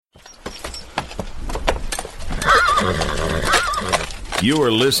You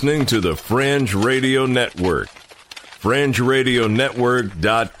are listening to the Fringe Radio Network.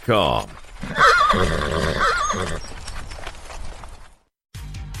 FringeRadioNetwork.com.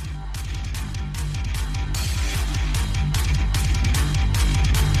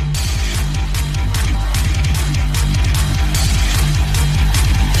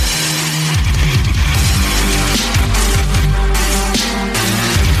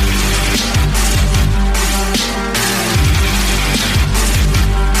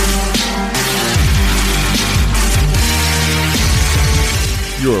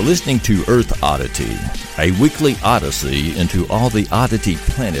 You're listening to Earth Oddity, a weekly odyssey into all the oddity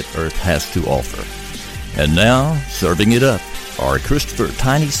planet Earth has to offer. And now, serving it up are Christopher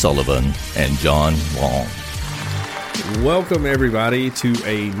Tiny Sullivan and John Long. Welcome, everybody, to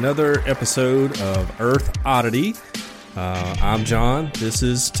another episode of Earth Oddity. I'm John. This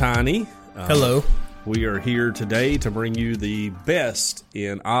is Tiny. Hello. We are here today to bring you the best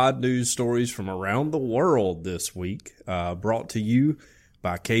in odd news stories from around the world this week, brought to you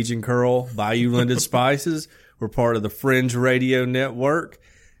by Cajun Curl, Bayou Blended Spices. We're part of the Fringe Radio Network.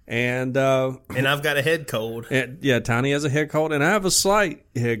 And I've got a head cold. Yeah, Tiny has a head cold, and I have a slight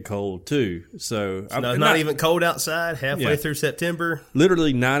head cold, too. So it's not even cold outside, halfway through September.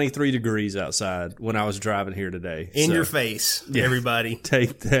 Literally 93 degrees outside when I was driving here today. In your face, everybody.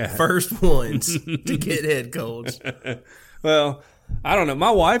 Take that. First ones to get head colds. Well, I don't know.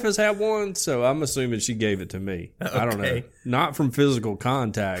 My wife has had one, so I'm assuming she gave it to me. Okay. I don't know. Not from physical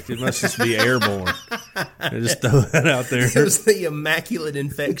contact. It must just be airborne. I just throw that out there. It was the immaculate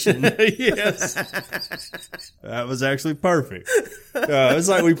infection. Yes. That was actually perfect. It's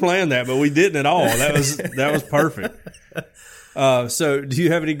like we planned that, but we didn't at all. That was perfect. So do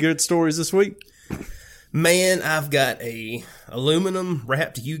you have any good stories this week? Man, I've got a aluminum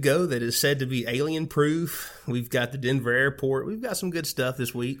wrapped Yugo that is said to be alien proof. We've got the Denver airport. We've got some good stuff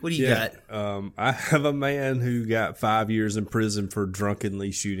this week. What do you got? I have a man who got 5 years in prison for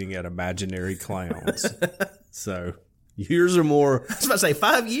drunkenly shooting at imaginary clowns. So years or more. I was about to say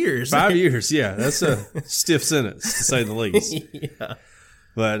 5 years. 5 years, yeah. That's a stiff sentence, to say the least. Yeah.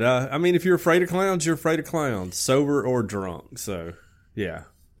 But, I mean, if you're afraid of clowns, you're afraid of clowns, sober or drunk. So, yeah.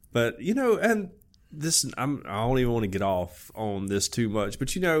 But, you know, and this, I don't even want to get off on this too much,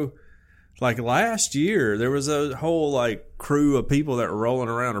 but, you know, like last year, there was a whole like crew of people that were rolling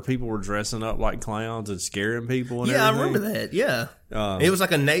around, or people were dressing up like clowns and scaring people. And everything. I remember that. Yeah, it was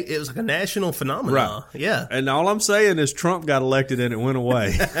like a national phenomenon. Right. Yeah, and all I'm saying is Trump got elected and it went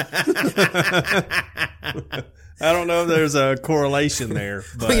away. I don't know if there's a correlation there.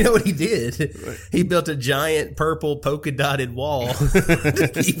 But well, you know what he did? He built a giant purple polka dotted wall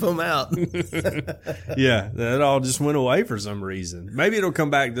to keep them out. Yeah, that all just went away for some reason. Maybe it'll come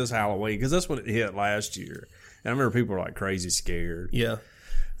back this Halloween because that's when it hit last year. And I remember people were like crazy scared. Yeah.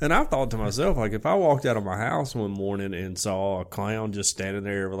 And I thought to myself, like, if I walked out of my house one morning and saw a clown just standing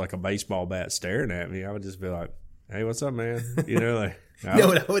there with like a baseball bat staring at me, I would just be like, hey, what's up, man? You know, like. You know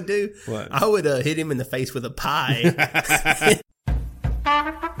what I would do? What? I would hit him in the face with a pie.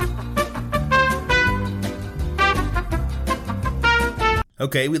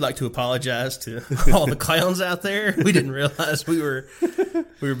 Okay, we'd like to apologize to all the clowns out there. We didn't realize we were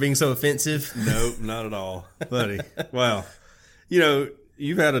being so offensive. Nope, not at all, buddy. Well, you know,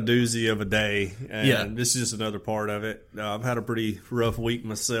 you've had a doozy of a day, and this is just another part of it. I've had a pretty rough week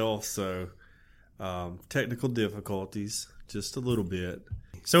myself, so technical difficulties. Just a little bit.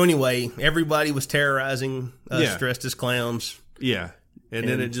 So anyway, everybody was terrorizing us dressed as clowns. Yeah. And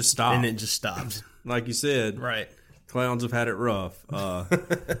then it just stopped. And it just stopped. Like you said. Right. Clowns have had it rough.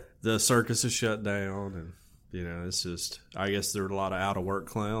 The circus is shut down. And, you know, it's just, I guess there are a lot of out-of-work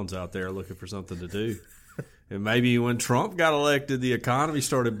clowns out there looking for something to do. And maybe when Trump got elected, the economy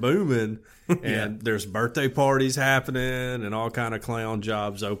started booming. And there's birthday parties happening and all kind of clown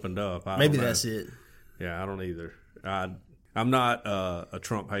jobs opened up. Maybe that's it. Yeah, I don't either. I'm not a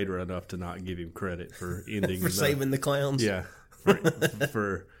Trump hater enough to not give him credit for ending for saving the clowns. Yeah,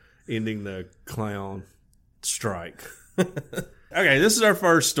 for ending the clown strike. Okay, this is our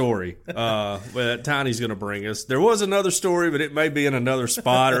first story that Tiny's going to bring us. There was another story, but it may be in another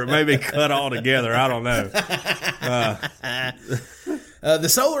spot or it may be cut all together. I don't know. The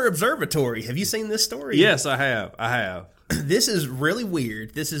Solar Observatory. Have you seen this story? Yes, I have. This is really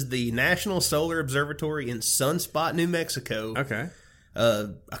weird. This is the National Solar Observatory in Sunspot, New Mexico. Okay. A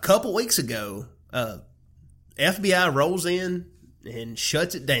couple weeks ago, FBI rolls in and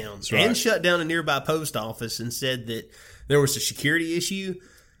shuts it down. That's right. And shut down a nearby post office and said that there was a security issue.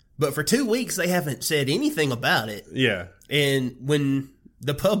 But for 2 weeks, they haven't said anything about it. Yeah. And when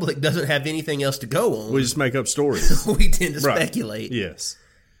the public doesn't have anything else to go on. We just make up stories. We tend to speculate. Yes.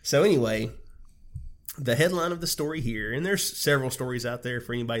 So anyway, the headline of the story here, and there's several stories out there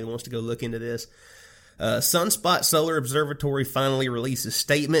for anybody who wants to go look into this. Sunspot Solar Observatory finally releases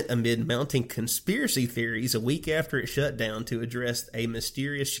statement amid mounting conspiracy theories a week after it shut down to address a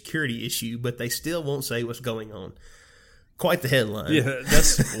mysterious security issue, but they still won't say what's going on. Quite the headline. Yeah,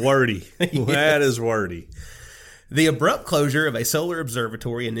 that's wordy. Yes. That is wordy. The abrupt closure of a solar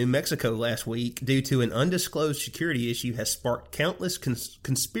observatory in New Mexico last week due to an undisclosed security issue has sparked countless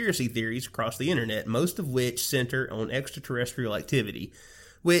conspiracy theories across the internet, most of which center on extraterrestrial activity.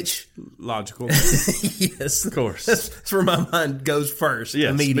 Which... Logical. Yes. Of course. That's where my mind goes first. Yes,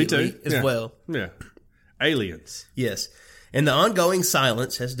 immediately me too. as well. Yeah. Aliens. Yes. And the ongoing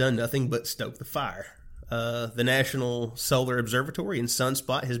silence has done nothing but stoke the fire. The National Solar Observatory in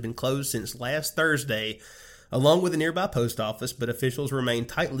Sunspot has been closed since last Thursday, along with a nearby post office, but officials remain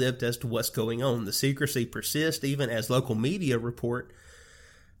tight-lipped as to what's going on. The secrecy persists even as local media report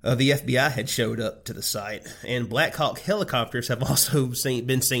the FBI had showed up to the site, and Black Hawk helicopters have also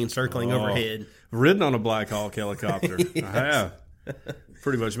been seen circling overhead. Ridden on a Black Hawk helicopter. Yes. I have.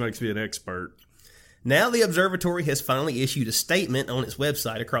 Pretty much makes me an expert. Now the observatory has finally issued a statement on its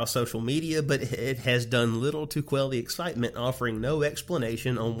website across social media, but it has done little to quell the excitement, offering no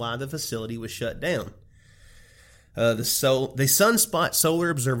explanation on why the facility was shut down. The Sunspot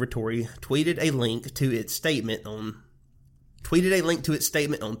Solar Observatory tweeted a link to its statement on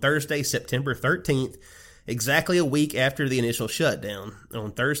Thursday, September 13th, exactly a week after the initial shutdown.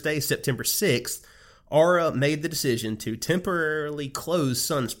 On Thursday, September 6th, Aura made the decision to temporarily close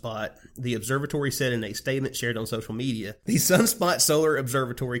Sunspot, the observatory said in a statement shared on social media. The Sunspot Solar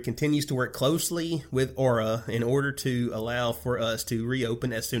Observatory continues to work closely with Aura in order to allow for us to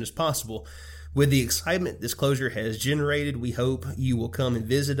reopen as soon as possible. With the excitement this closure has generated, we hope you will come and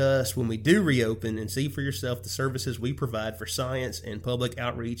visit us when we do reopen and see for yourself the services we provide for science and public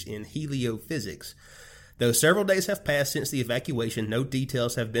outreach in heliophysics. Though several days have passed since the evacuation, no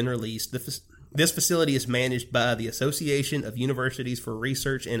details have been released. This facility is managed by the Association of Universities for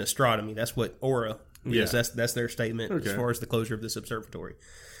Research in Astronomy. That's what Aura is. Yeah. That's their statement as far as the closure of this observatory.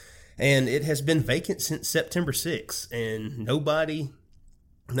 And it has been vacant since September 6th, and nobody...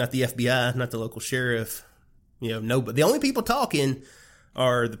 Not the FBI, not the local sheriff, nobody. The only people talking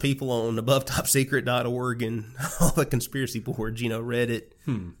are the people on AboveTopSecret.org and all the conspiracy boards, Reddit,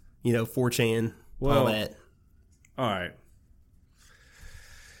 4chan, all that. All right.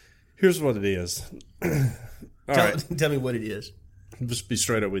 Here's what it is. Tell me what it is. Just be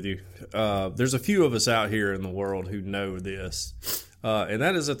straight up with you. There's a few of us out here in the world who know this, and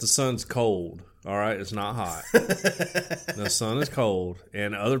that is that the sun's cold. All right, it's not hot. The sun is cold,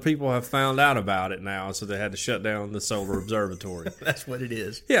 and other people have found out about it now, so they had to shut down the solar observatory. That's what it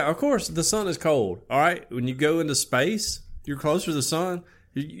is. Yeah, of course, the sun is cold. All right, when you go into space, you're closer to the sun,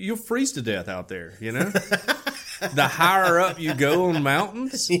 you'll freeze to death out there, The higher up you go on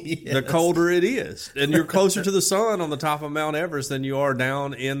mountains, the colder it is. And you're closer to the sun on the top of Mount Everest than you are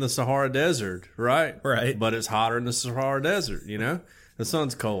down in the Sahara Desert, right? Right. But it's hotter in the Sahara Desert, The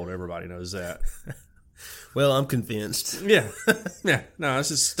sun's cold. Everybody knows that. Well, I'm convinced. Yeah. No, it's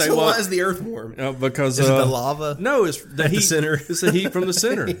just stay. So why is the Earth warm? Because is it the lava? No, it's the heat. The center. It's the heat from the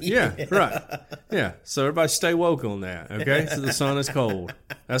center. Yeah, right. Yeah. So everybody stay woke on that. Okay. So the sun is cold.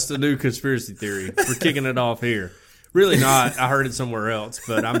 That's the new conspiracy theory. We're kicking it off here. Really not. I heard it somewhere else,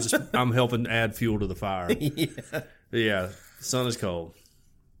 but I'm helping add fuel to the fire. Yeah. The sun is cold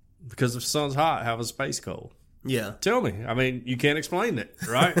because if the sun's hot, how is space cold? Yeah. Tell me. I mean, you can't explain it,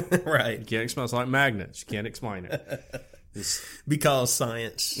 right? Right. You can't explain it. It's like magnets. You can't explain it. Because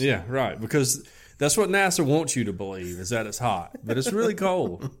science. Yeah, right. Because that's what NASA wants you to believe, is that it's hot. But it's really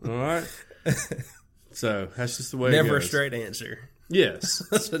cold. All right? So, that's just the way it goes. Never a straight answer. Yes.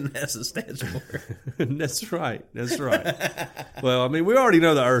 That's what NASA stands for. That's right. That's right. Well, I mean, we already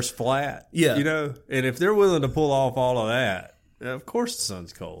know the Earth's flat. Yeah. And if they're willing to pull off all of that, of course the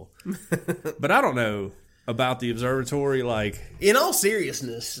sun's cold. But I don't know about the observatory, in all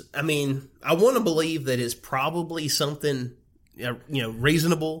seriousness, I mean, I want to believe that it's probably something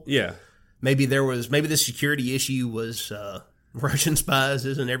reasonable. Yeah. Maybe the security issue was Russian spies.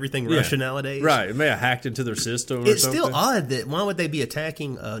 Isn't everything Russian nowadays? Right. It may have hacked into their system or it's something. Still odd that why would they be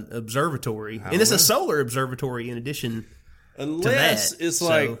attacking an observatory? And it's a solar observatory in addition Unless to that. It's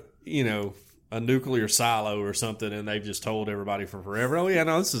a nuclear silo or something, and they've just told everybody for forever, oh yeah,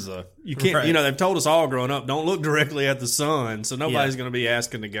 no, this is you can't, right. They've told us all growing up, don't look directly at the sun, so nobody's going to be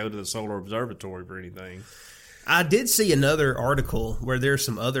asking to go to the solar observatory for anything. I did see another article where there's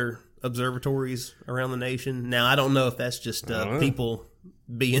some other observatories around the nation. Now, I don't know if that's just people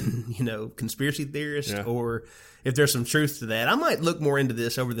being, conspiracy theorist or if there's some truth to that. I might look more into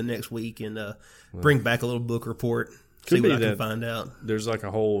this over the next week and bring back a little book report. See what I can find out. There's like a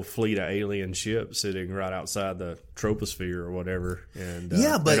whole fleet of alien ships sitting right outside the troposphere or whatever, and they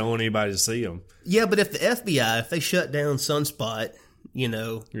don't want anybody to see them. Yeah, but if the FBI, if they shut down Sunspot,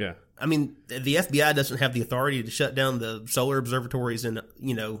 I mean, the FBI doesn't have the authority to shut down the solar observatories in,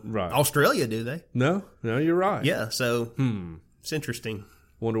 Australia, do they? No, you're right. Yeah, so it's interesting.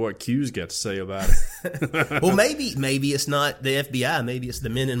 Wonder what Q's got to say about it. Well, maybe it's not the FBI. Maybe it's the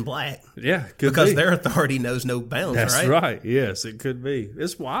Men in Black. Yeah, because their authority knows no bounds. That's right. Yes, it could be.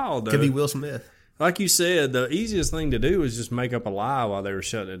 It's wild, though. Could be Will Smith. Like you said, the easiest thing to do is just make up a lie while they were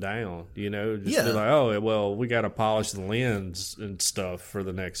shutting it down. Just be like, oh, well, we got to polish the lens and stuff for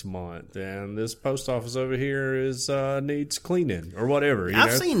the next month, and this post office over here needs cleaning or whatever.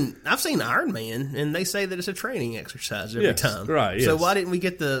 I've seen Iron Man, and they say that it's a training exercise every time. Right. Yes. So why didn't we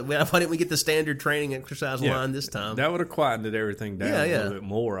get the standard training exercise line this time? That would have quietened everything down a little bit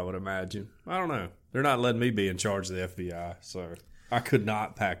more, I would imagine. I don't know. They're not letting me be in charge of the FBI, so I could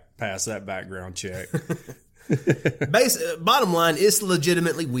not pass that background check. Bottom line, it's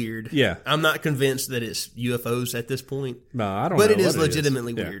legitimately weird. Yeah. I'm not convinced that it's UFOs at this point. No, I don't know. But it is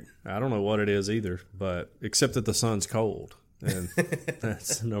legitimately weird. I don't know what it is either, but except that the sun's cold. And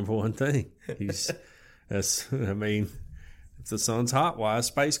that's the number one thing. If the sun's hot, why is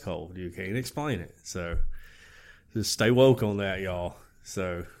space cold? You can't explain it. So just stay woke on that, y'all.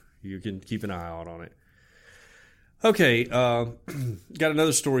 So you can keep an eye out on it. Okay, got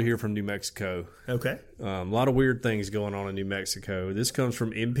another story here from New Mexico. Okay. A lot of weird things going on in New Mexico. This comes from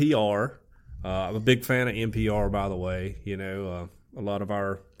NPR. I'm a big fan of NPR, by the way. A lot of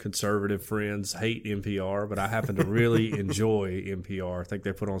our conservative friends hate NPR, but I happen to really enjoy NPR. I think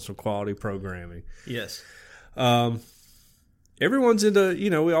they put on some quality programming. Yes. Everyone's into,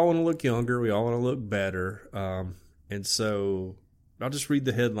 we all want to look younger. We all want to look better. And so I'll just read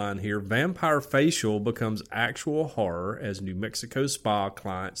the headline here. Vampire facial becomes actual horror as New Mexico spa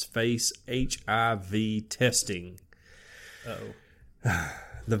clients face HIV testing. Uh-oh.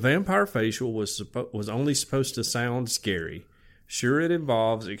 The vampire facial was only supposed to sound scary. Sure, it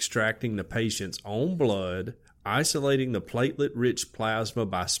involves extracting the patient's own blood, isolating the platelet-rich plasma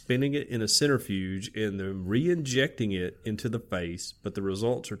by spinning it in a centrifuge, and then re-injecting it into the face, but the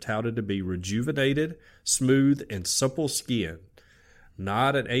results are touted to be rejuvenated, smooth, and supple skin.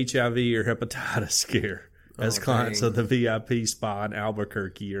 Not an HIV or hepatitis scare, as clients of the VIP spa in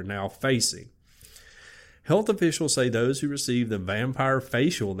Albuquerque are now facing. Health officials say those who receive the vampire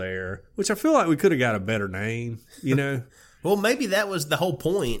facial there, which I feel like we could have got a better name, Well, maybe that was the whole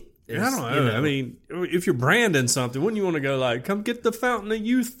point. I don't know. I mean, if you're branding something, wouldn't you want to go like, come get the Fountain of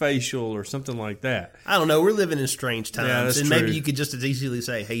Youth facial or something like that? I don't know. We're living in strange times. Yeah, that's and true. Maybe you could just as easily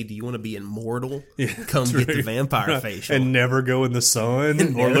say, hey, do you want to be immortal? Come get the vampire facial. And never go in the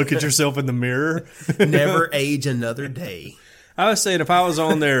sun or look at yourself in the mirror. Never age another day. I was saying if I was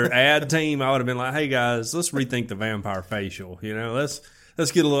on their ad team, I would have been like, hey, guys, let's rethink the vampire facial.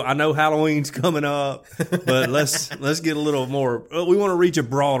 Let's get a little. I know Halloween's coming up, but let's get a little more. We want to reach a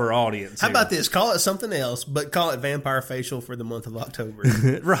broader audience. How about this? Call it something else, but call it vampire facial for the month of October.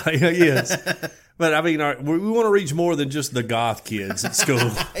 Right? Yes. But I mean, we want to reach more than just the goth kids at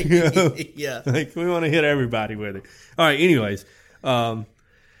school. Yeah. We want to hit everybody with it. All right. Anyways,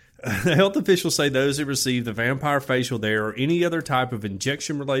 health officials say those who receive the vampire facial there or any other type of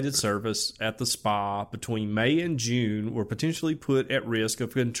injection-related service at the spa between May and June were potentially put at risk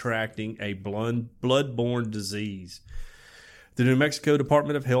of contracting a blood-borne disease. The New Mexico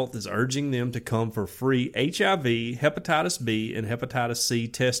Department of Health is urging them to come for free HIV, hepatitis B, and hepatitis C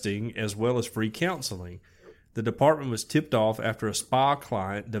testing, as well as free counseling. The department was tipped off after a spa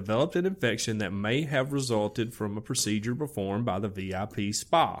client developed an infection that may have resulted from a procedure performed by the VIP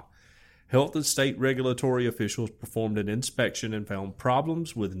spa. Health and state regulatory officials performed an inspection and found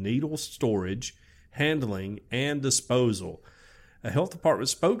problems with needle storage, handling, and disposal. A health department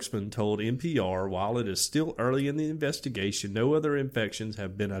spokesman told NPR while it is still early in the investigation, no other infections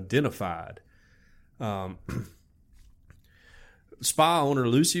have been identified. Spa owner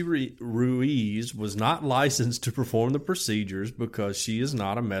Lucy Ruiz was not licensed to perform the procedures because she is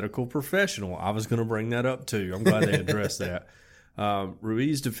not a medical professional. I was going to bring that up too. I'm glad they addressed that.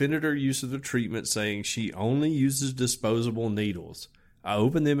 Ruiz defended her use of the treatment, saying she only uses disposable needles. I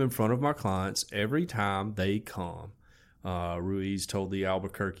open them in front of my clients every time they come. Ruiz told the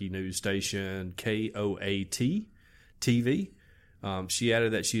Albuquerque news station KOAT TV. She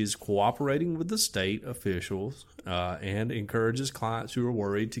added that she is cooperating with the state officials and encourages clients who are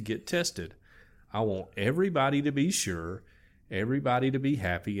worried to get tested. I want everybody to be sure, everybody to be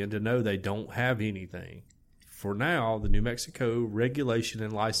happy and to know they don't have anything. For now, the New Mexico Regulation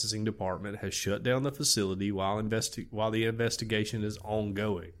and Licensing Department has shut down the facility while the investigation is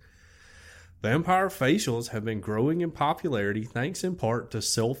ongoing. Vampire facials have been growing in popularity thanks in part to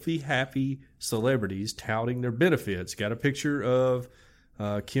selfie-happy celebrities touting their benefits. Got a picture of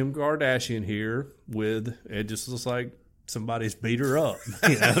Kim Kardashian here with, it just looks like somebody's beat her up,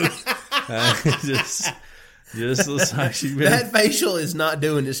 you know. Just looks like she's been... That facial is not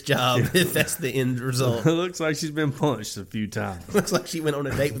doing its job if that's the end result. It looks like she's been punched a few times. Looks like she went on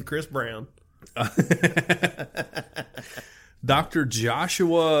a date with Chris Brown. Dr.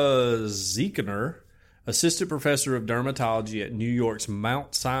 Joshua Ziekener, assistant professor of dermatology at New York's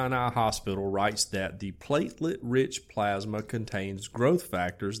Mount Sinai Hospital, writes that the platelet-rich plasma contains growth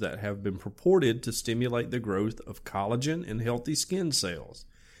factors that have been purported to stimulate the growth of collagen and healthy skin cells.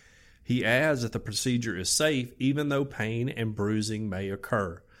 He adds that the procedure is safe even though pain and bruising may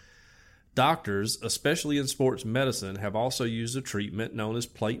occur. Doctors, especially in sports medicine, have also used a treatment known as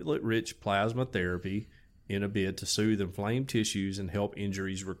platelet-rich plasma therapy in a bid to soothe inflamed tissues and help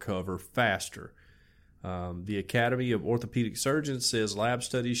injuries recover faster. The Academy of Orthopedic Surgeons says lab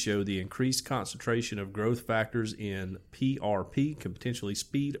studies show the increased concentration of growth factors in PRP can potentially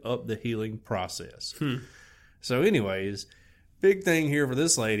speed up the healing process. So anyways, big thing here for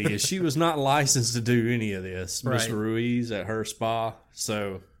this lady is she was not licensed to do any of this, Miss Ruiz at her spa.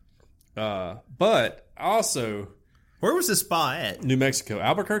 So, but also... Where was the spa at? New Mexico.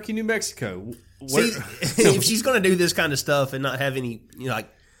 Albuquerque, New Mexico. See, if she's going to do this kind of stuff and not have any,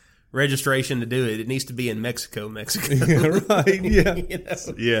 registration to do it, it needs to be in Mexico. Yeah, right, yeah.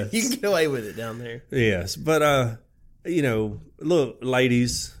 Yeah. You can get away with it down there. Yes, but, look,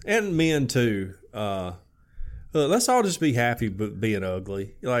 ladies, and men too, look, let's all just be happy being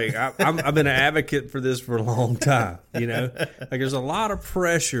ugly. Like, I've been an advocate for this for a long time, Like, there's a lot of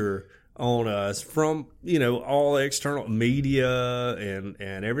pressure on us from, all external media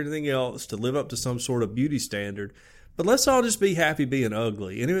and everything else to live up to some sort of beauty standard. But let's all just be happy being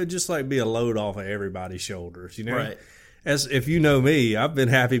ugly. And it would just like be a load off of everybody's shoulders, Right. As if you know me, I've been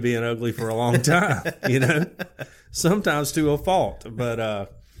happy being ugly for a long time, sometimes to a fault. But,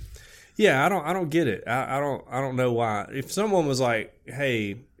 yeah, I don't get it. I don't know why. If someone was like,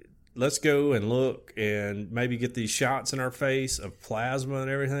 hey, let's go and look and maybe get these shots in our face of plasma and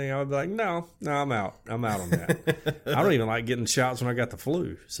everything, I would be like, no, I'm out. I'm out on that. I don't even like getting shots when I got the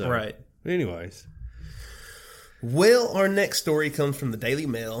flu. So, right. Anyways. Well, our next story comes from the Daily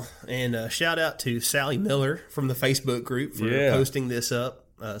Mail, and shout out to Sally Miller from the Facebook group for posting this up.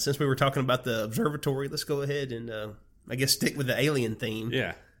 Since we were talking about the observatory, let's go ahead and, I guess, stick with the alien theme.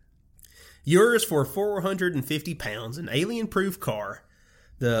 Yeah. Yours for £450, an alien-proof car.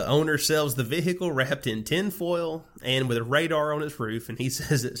 The owner sells the vehicle wrapped in tinfoil and with a radar on its roof, and he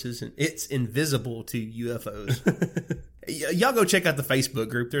says it's invisible to UFOs. Y'all go check out the Facebook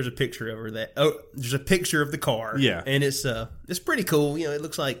group. There's a picture of that. Oh, there's a picture of the car. Yeah, and it's pretty cool. It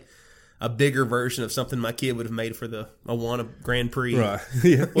looks like a bigger version of something my kid would have made for the Awana Grand Prix. Right.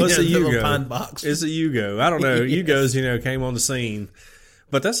 Yeah. Well, it's a Yugo. Pine box. It's a Yugo. I don't know. Yes. Yugos, came on the scene,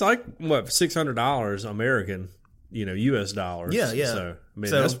 but that's like what, $600 American. U.S. dollars. Yeah. So,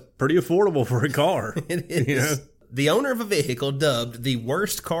 that's pretty affordable for a car. It is. The owner of a vehicle dubbed the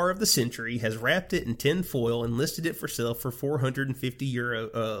worst car of the century has wrapped it in tin foil and listed it for sale for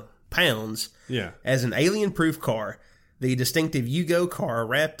 £450 as an alien-proof car. The distinctive Yugo car,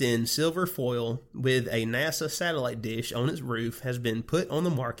 wrapped in silver foil with a NASA satellite dish on its roof, has been put on the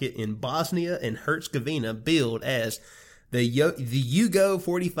market in Bosnia and Herzegovina, billed as the Yugo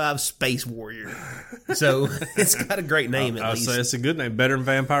 45 Space Warrior. So it's got a great name at least. I'll say it's a good name, better than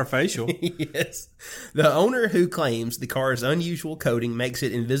Vampire Facial. Yes. The owner, who claims the car's unusual coating makes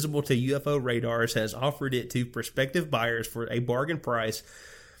it invisible to UFO radars, has offered it to prospective buyers for a bargain price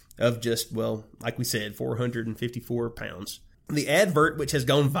of just, like we said, £454. The advert, which has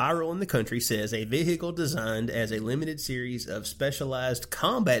gone viral in the country, says a vehicle designed as a limited series of specialized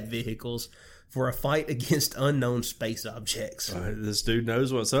combat vehicles for a fight against unknown space objects. This dude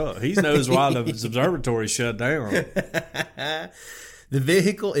knows what's up. He knows why the observatory shut down. The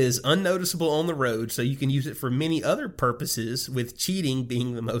vehicle is unnoticeable on the road, so you can use it for many other purposes, with cheating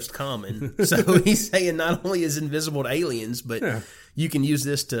being the most common. So he's saying not only is it invisible to aliens, but you can use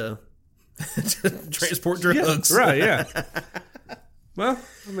this to transport drugs. Yeah, right, yeah. Well,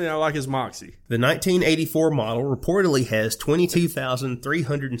 I like his moxie. The 1984 model reportedly has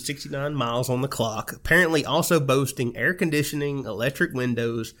 22,369 miles on the clock, apparently also boasting air conditioning, electric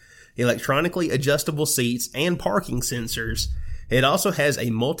windows, electronically adjustable seats, and parking sensors. It also has a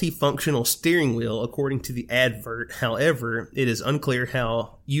multifunctional steering wheel, according to the advert. However, it is unclear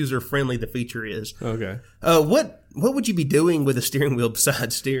how user-friendly the feature is. Okay. What would you be doing with a steering wheel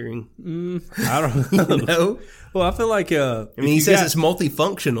besides steering? I don't know. You know? Well, I feel like I mean, he says it's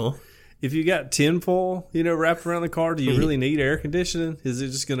multifunctional. If you got tinfoil, wrapped around the car, do you really need air conditioning? Is it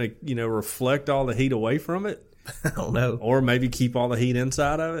just going to, reflect all the heat away from it? I don't know. Or maybe keep all the heat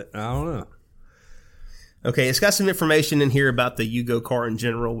inside of it? I don't know. Okay, it's got some information in here about the Yugo car in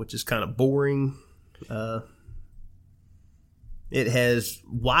general, which is kind of boring. It has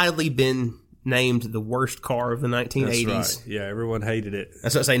widely been named the worst car of the 1980s. That's right. Yeah, everyone hated it.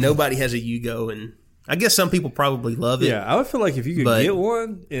 That's what I say. Nobody has a Yugo, and I guess some people probably love it. Yeah, I would feel like if you could get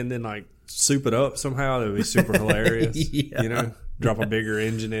one and then soup it up somehow, that would be super hilarious. Yeah. Drop a bigger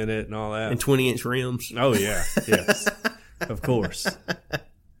engine in it and all that. And 20-inch rims. Oh, yeah. Yes. Of course.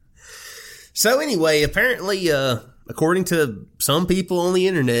 So anyway, apparently, according to some people on the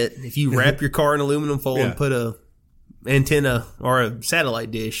internet, if you wrap your car in aluminum foil and put a antenna or a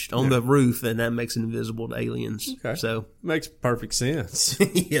satellite dish on the roof, then that makes it invisible to aliens. Okay. So makes perfect sense.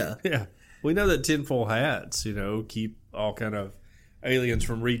 Yeah. Yeah. We know that tinfoil hats, keep all kind of aliens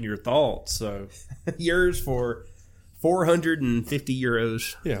from reading your thoughts. So yours for 450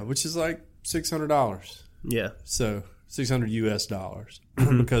 euros. Yeah, which is like $600. Yeah. So $600 US dollars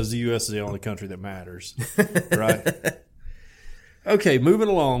because the US is the only country that matters, right? Okay, moving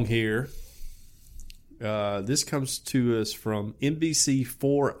along here. This comes to us from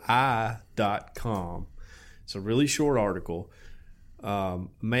NBC4i.com. It's a really short article.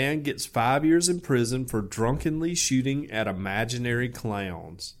 Man gets 5 years in prison for drunkenly shooting at imaginary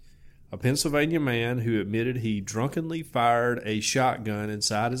clowns. A Pennsylvania man who admitted he drunkenly fired a shotgun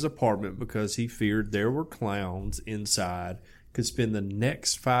inside his apartment because he feared there were clowns inside could spend the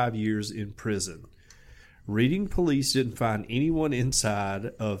next 5 years in prison. Reading police didn't find anyone inside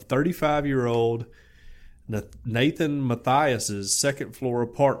of 35-year-old Nathan Mathias's second-floor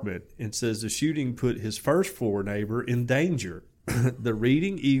apartment and says the shooting put his first-floor neighbor in danger. The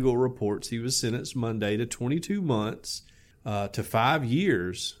Reading Eagle reports he was sentenced Monday to 22 months to 5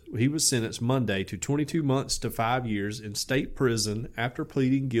 years. He was sentenced Monday to 22 months to 5 years in state prison after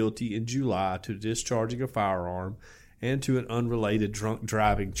pleading guilty in July to discharging a firearm and to an unrelated drunk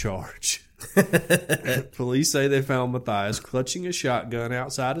driving charge. Police say they found Matthias clutching a shotgun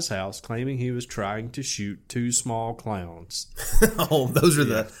outside his house, claiming he was trying to shoot two small clowns. Oh, those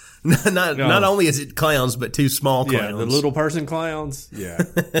are not only is it clowns, but two small clowns. Yeah, the little person clowns. Yeah,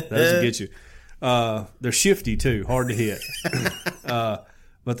 those will get you. They're shifty too, hard to hit.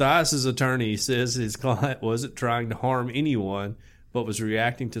 Matthias's attorney says his client wasn't trying to harm anyone, but was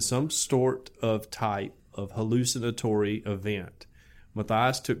reacting to some sort of type of hallucinatory event.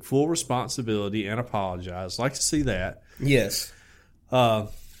 Matthias took full responsibility and apologized. Like to see that. Yes. Yeah,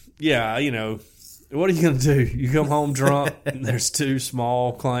 what are you going to do? You come home drunk and there's two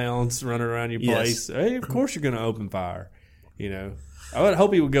small clowns running around your place. Yes. Hey, of course you're going to open fire. I would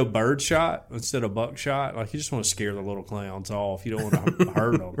hope he would go birdshot instead of buckshot. Like, you just want to scare the little clowns off. You don't want to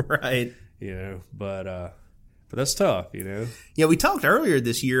hurt them. Right. But that's tough, Yeah, we talked earlier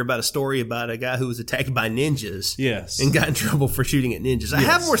this year about a story about a guy who was attacked by ninjas. Yes. And got in trouble for shooting at ninjas. I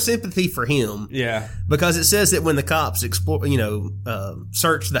have more sympathy for him. Yeah. Because it says that when the cops searched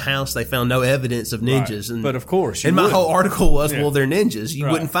the house, they found no evidence of ninjas. Right. And, but of course, my whole article was, well, they're ninjas. You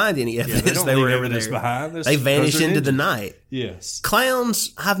wouldn't find any evidence they were ever there. Behind. They vanish into the night. Yes.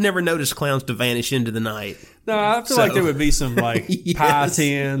 Clowns, I've never noticed clowns to vanish into the night. No, I feel like there would be some pie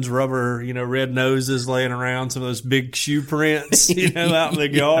tins, rubber, red noses laying around, some of those big shoe prints, out in the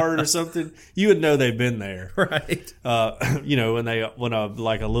yard or something. You would know they've been there. Right. When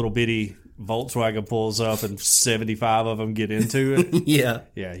a little bitty Volkswagen pulls up and 75 of them get into it. Yeah.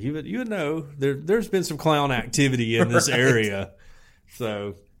 Yeah, you would know there's been some clown activity in this area.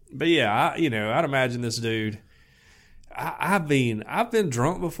 So, but yeah, I'd imagine this dude. I've been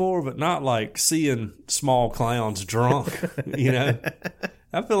drunk before, but not like seeing small clowns drunk.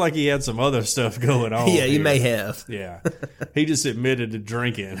 I feel like he had some other stuff going on. Yeah, he may have. Yeah, he just admitted to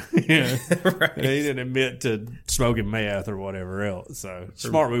drinking. Right. He didn't admit to smoking meth or whatever else. So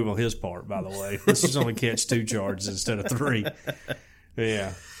smart move on his part, by the way. Let's just only catch 2 charges instead of 3. But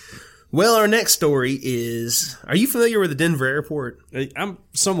yeah. Well, our next story is, are you familiar with the Denver airport? I'm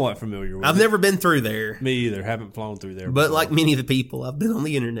somewhat familiar with it. I've never been through there. Me either. Haven't flown through there But before. Like many of the people, I've been on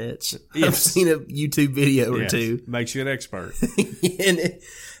the internet. Yes. I've seen a YouTube video or two. Makes you an expert. And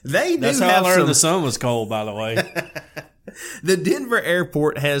That's how I learned the sun was cold, by the way. The Denver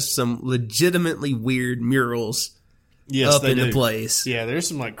airport has some legitimately weird murals Yes, up they into do. place. Yeah, there's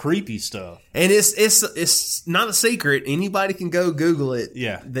some like creepy stuff. And it's not a secret. Anybody can go Google it.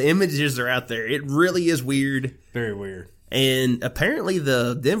 Yeah. The images are out there. It really is weird. Very weird. And apparently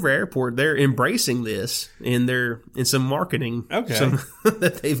the Denver airport, they're embracing this in some marketing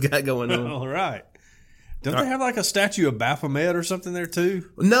that they've got going on. All right. Don't they have like a statue of Baphomet or something there too?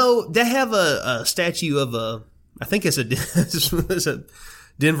 No, they have a statue of I think it's a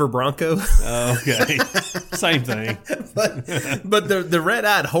Denver Bronco. Oh, okay. Same thing. but the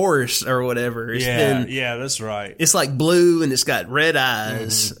red-eyed horse or whatever. Yeah, that's right. It's like blue and it's got red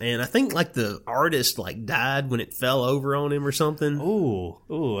eyes. Mm-hmm. And I think like the artist like died when it fell over on him or something.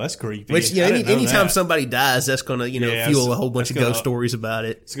 Ooh, that's creepy. Which, anytime somebody dies, that's going to, fuel a whole bunch of ghost stories about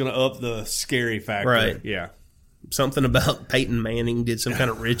it. It's going to up the scary factor. Right. Yeah. Something about Peyton Manning did some kind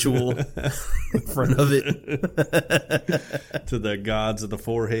of ritual in front of it. To the gods of the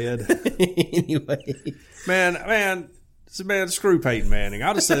forehead. Anyway. Man, screw Peyton Manning.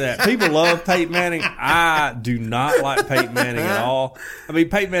 I'll just say that. People love Peyton Manning. I do not like Peyton Manning at all. I mean,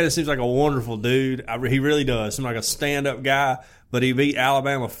 Peyton Manning seems like a wonderful dude. He really does. Seems like a stand-up guy. But he beat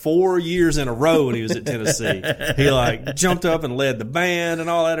Alabama 4 years in a row when he was at Tennessee. He like jumped up and led the band and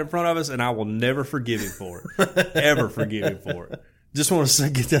all that in front of us, and I will never forgive him for it. Ever forgive him for it. Just want to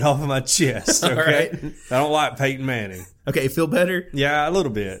get that off of my chest, okay? Right. I don't like Peyton Manning. Okay, feel better? Yeah, a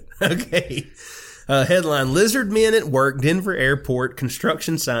little bit. Okay. Headline, Lizard Men at Work, Denver Airport,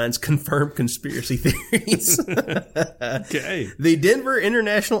 construction signs confirm conspiracy theories. Okay. The Denver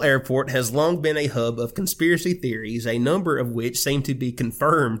International Airport has long been a hub of conspiracy theories, a number of which seem to be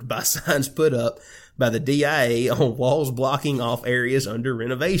confirmed by signs put up by the DIA on walls blocking off areas under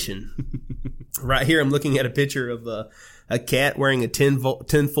renovation. Right here, I'm looking at a picture of a cat wearing a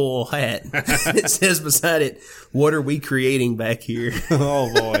tinfoil hat. It says beside it, "What are we creating back here?"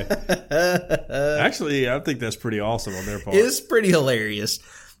 Oh, boy. Actually, I think that's pretty awesome on their part. It's pretty hilarious.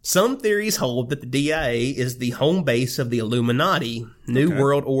 Some theories hold that the DIA is the home base of the Illuminati, New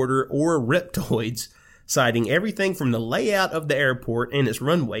World Order, or reptoids, citing everything from the layout of the airport and its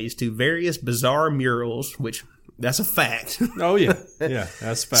runways to various bizarre murals, which... that's a fact. Oh, yeah. Yeah,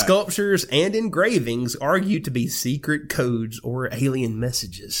 that's a fact. Sculptures and engravings argue to be secret codes or alien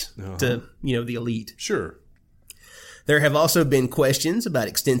messages to, the elite. Sure. There have also been questions about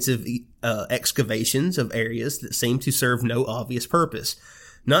extensive excavations of areas that seem to serve no obvious purpose.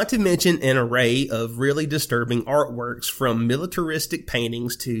 Not to mention an array of really disturbing artworks from militaristic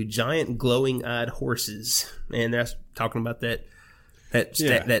paintings to giant glowing-eyed horses. And that's talking about that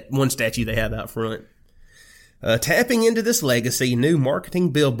one statue they have out front. Tapping into this legacy, new marketing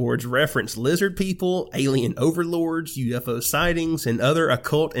billboards reference lizard people, alien overlords, UFO sightings, and other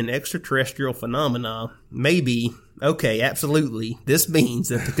occult and extraterrestrial phenomena. Maybe, okay, absolutely, this means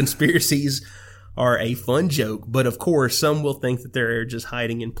that the conspiracies are a fun joke, but of course, some will think that they're just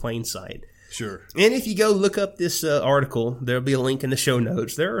hiding in plain sight. Sure. And if you go look up this article, there'll be a link in the show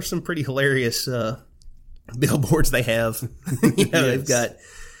notes. There are some pretty hilarious billboards they have. They've got...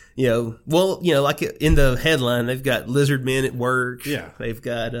 like in the headline, they've got lizard men at work. Yeah. They've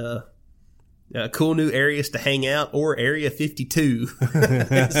got cool new areas to hang out, or Area 52.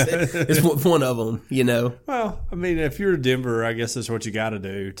 it's one of them, Well, I mean, if you're Denver, I guess that's what you got to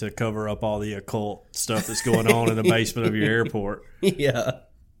do to cover up all the occult stuff that's going on in the basement of your airport. Yeah.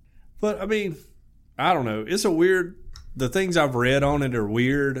 But, I mean, I don't know. It's a weird... The things I've read on it are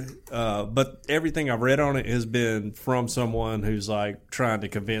weird, but everything I've read on it has been from someone who's like trying to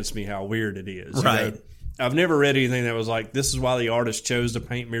convince me how weird it is. Right. I've never read anything that was like, this is why the artist chose to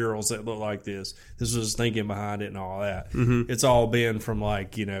paint murals that look like this. This was his thinking behind it and all that. Mm-hmm. It's all been from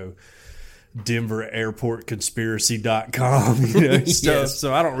like, DenverAirportConspiracy.com, stuff. Yes.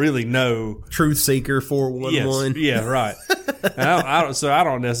 So I don't really know. Truth Seeker 411. Yes. Yeah, right. And I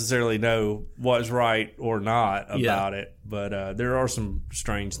don't necessarily know what's right or not about it, but there are some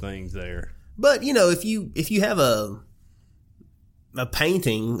strange things there. But if you have a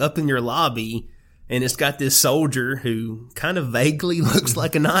painting up in your lobby and it's got this soldier who kind of vaguely looks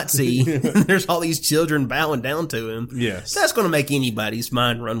like a Nazi, and there's all these children bowing down to him, yes, that's going to make anybody's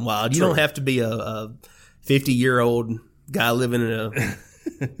mind run wild. You don't have to be a 50-year-old guy living in a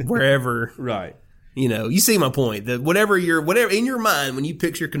wherever, right? You see my point. That whatever in your mind when you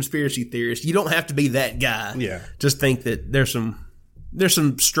picture conspiracy theorists, you don't have to be that guy. Yeah, just think that there's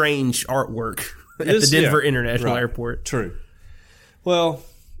some strange artwork at the Denver International Airport. True. Well,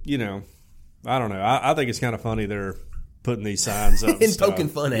 I don't know. I think it's kind of funny they're putting these signs up and poking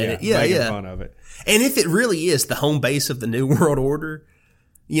fun at it. Yeah, making fun of it. And if it really is the home base of the New World Order,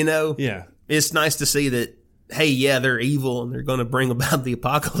 it's nice to see that hey, yeah, they're evil and they're going to bring about the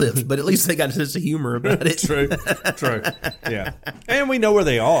apocalypse, but at least they got a sense of humor about it. True. Yeah. And we know where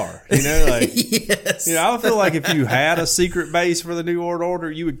they are, Yes. I feel like if you had a secret base for the New World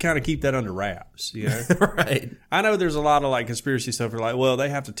Order, you would kind of keep that under wraps, Right. I know there's a lot of conspiracy stuff. Like, well, they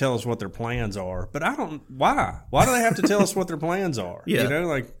have to tell us what their plans are, but why do they have to tell us what their plans are?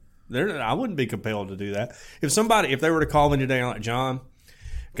 Yeah. I wouldn't be compelled to do that. If they were to call me today, like, John,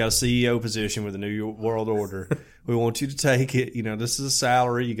 got a CEO position with the New World Order. We want you to take it. This is a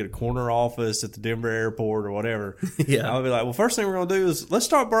salary. You get a corner office at the Denver airport or whatever. Yeah. I'll be like, well, first thing we're going to do is let's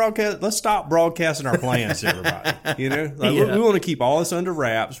stop broadcasting our plans to everybody. We want to keep all this under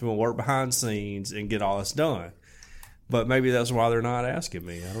wraps. We want to work behind the scenes and get all this done. But maybe that's why they're not asking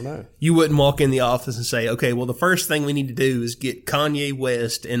me. I don't know. You wouldn't walk in the office and say, okay, well, the first thing we need to do is get Kanye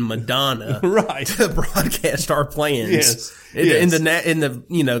West and Madonna right. to broadcast our plans. Yes. In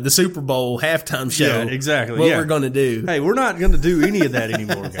the Super Bowl halftime show. Yeah, exactly. What we're going to do. Hey, we're not going to do any of that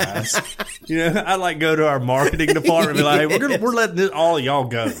anymore, guys. I'd go to our marketing department and be like, hey, we're letting all of y'all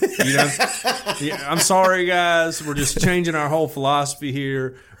go. I'm sorry, guys. We're just changing our whole philosophy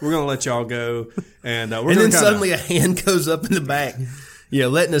here. We're going to let y'all go. And then suddenly a hand goes up in the back.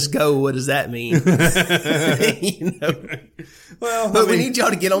 Letting us go, what does that mean? But we need y'all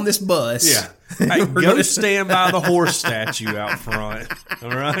to get on this bus. Yeah. Hey, go stand by the horse statue out front.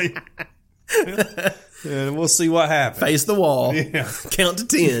 All right? And we'll see what happens. Face the wall. Yeah. Count to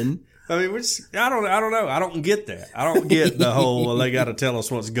 10. I mean, I don't know. I don't get that. I don't get the whole, well, they got to tell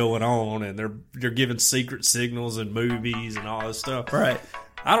us what's going on, and they're giving secret signals in movies and all this stuff. Right.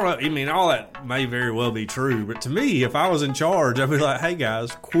 I don't know. I mean, all that may very well be true, but to me, if I was in charge, I'd be like, hey,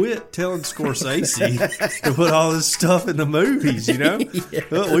 guys, quit telling Scorsese to put all this stuff in the movies, Yeah.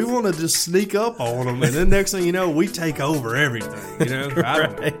 Look, we want to just sneak up on them, and then next thing you know, we take over everything,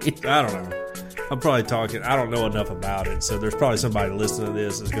 I don't know. I'm probably talking, I don't know enough about it, so there's probably somebody listening to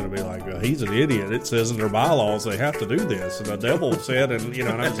this that's going to be like, well, he's an idiot. It says in their bylaws they have to do this, and the devil said, and and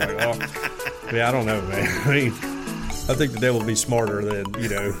I was like, oh, yeah, I don't know, man. I mean, I think the devil will be smarter than,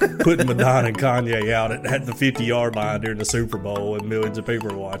 putting Madonna and Kanye out at the 50-yard line during the Super Bowl and millions of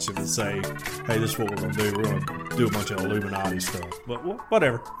people are watching and say, hey, this is what we're going to do. We're going to do a bunch of Illuminati stuff. But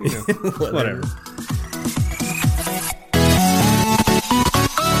whatever. Whatever.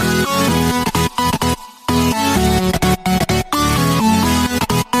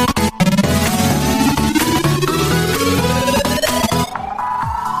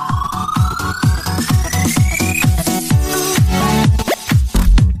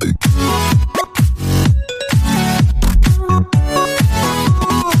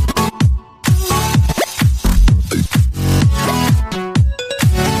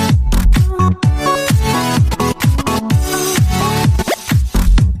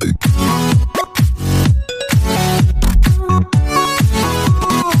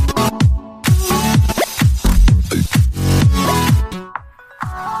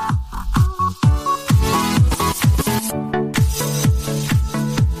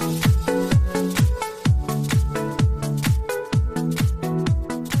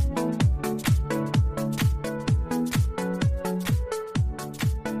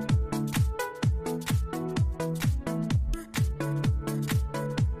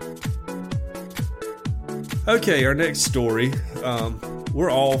 Okay, our next story.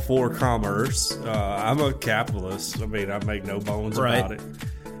 We're all for commerce. I'm a capitalist. I mean, I make no bones about it.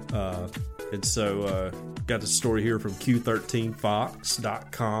 And so, got a story here from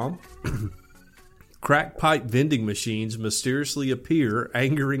Q13Fox.com. Crack pipe vending machines mysteriously appear,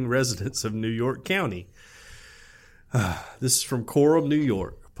 angering residents of New York County. This is from Coram, New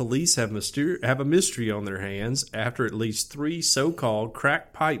York. Police have a mystery on their hands after at least 3 so-called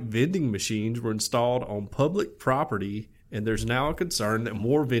crack pipe vending machines were installed on public property, and there's now a concern that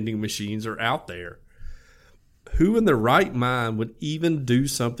more vending machines are out there. Who in their right mind would even do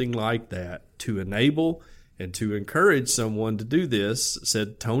something like that to enable and to encourage someone to do this,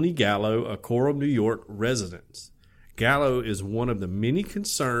 said Tony Gallo, a Coram, New York resident. Gallo is one of many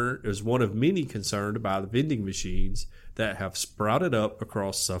concerned by the vending machines that have sprouted up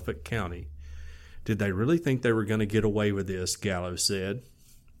across Suffolk County. Did they really think they were going to get away with this? Gallo said.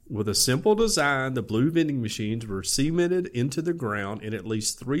 With a simple design, the blue vending machines were cemented into the ground in at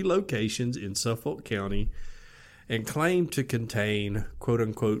least 3 locations in Suffolk County and claimed to contain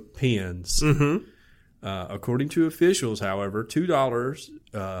quote-unquote pens. Mm-hmm. According to officials, however,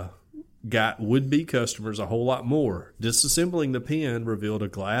 $2 got would-be customers a whole lot more. Disassembling the pen revealed a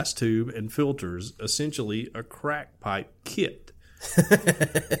glass tube and filters, essentially a crack pipe kit.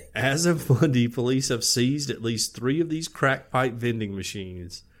 As of Monday, police have seized at least 3 of these crack pipe vending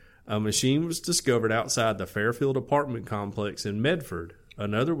machines. A machine was discovered outside the Fairfield apartment complex in Medford.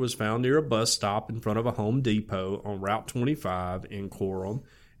 Another was found near a bus stop in front of a Home Depot on Route 25 in Coram,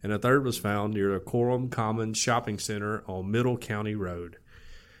 and a third was found near the Coram Commons Shopping Center on Middle County Road.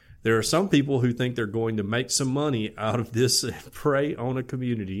 There are some people who think they're going to make some money out of this and prey on a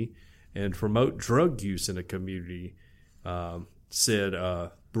community and promote drug use in a community, said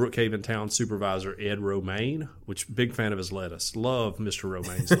Brookhaven Town Supervisor Ed Romaine, which big fan of his lettuce. Love Mr.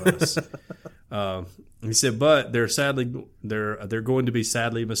 Romaine's lettuce. He said, but they're going to be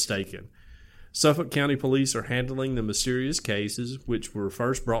sadly mistaken. Suffolk County Police are handling the mysterious cases, which were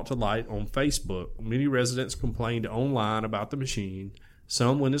first brought to light on Facebook. Many residents complained online about the machine.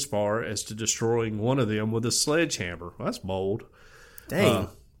 Some went as far as to destroying one of them with a sledgehammer. Well, that's bold. Dang.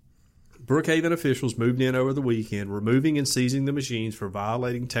 Brookhaven officials moved in over the weekend, removing and seizing the machines for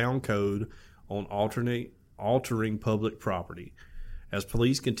violating town code on altering public property. As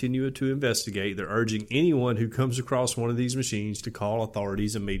police continue to investigate, they're urging anyone who comes across one of these machines to call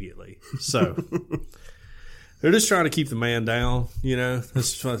authorities immediately. So they're just trying to keep the man down, you know.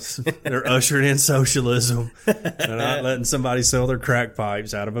 They're ushering in socialism. They're not letting somebody sell their crack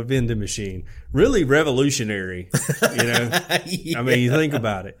pipes out of a vending machine. Really revolutionary, you know. Yeah. I mean, you think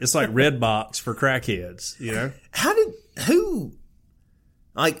about it. It's like Redbox for crackheads, you know.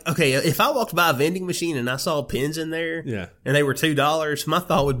 Okay, if I walked by a vending machine and I saw pins in there, Yeah. and they were $2, my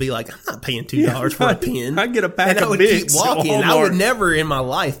thought would be like, I'm not paying $2 for a pin. I'd get a pack and of I would Bix keep walking. at I would Walmart. never in my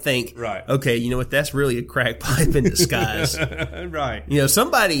life think, Right. okay, you know what? That's really a crack pipe in disguise. Right. You know,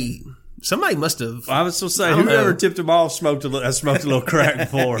 somebody must have. I was supposed to say, I don't whoever know. tipped them off smoked a little crack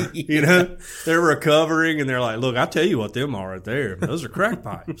before. You know, they're recovering and they're like, "Look, I tell you what, them are right there. Those are crack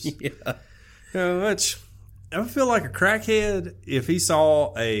pipes." Yeah. You know, I feel like a crackhead, if he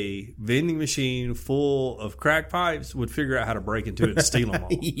saw a vending machine full of crack pipes, would figure out how to break into it and steal them all.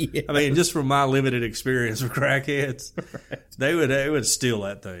 Yeah. I mean, just from my limited experience with crackheads, they would steal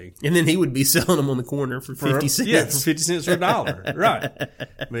that thing. And then he would be selling them on the corner for 50 cents. Yeah, for 50 cents or $1. Right.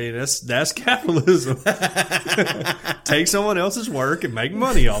 I mean, that's capitalism. Take someone else's work and make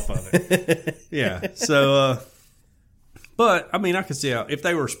money off of it. Yeah. So, but, I mean, I can see how, if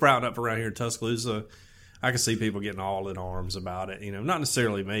they were sprouting up around here in Tuscaloosa, I can see people getting all in arms about it. You know, not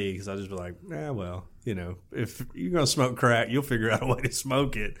necessarily me, because I just be like, well, you know, if you're going to smoke crack, you'll figure out a way to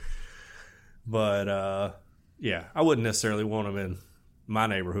smoke it. But, yeah, I wouldn't necessarily want them in my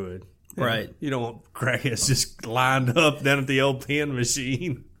neighborhood. Right. You don't want crackheads just lined up down at the old pen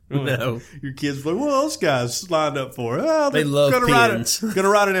machine. No. Your kids be like, well, those guys lined up for it. Well, They love pens. Gonna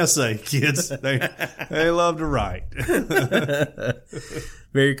write an essay, kids. They love to write.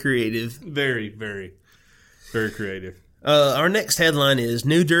 Very creative. Very, very, very creative. Our next headline is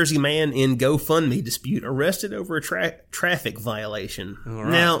New Jersey man in GoFundMe dispute arrested over a traffic violation. All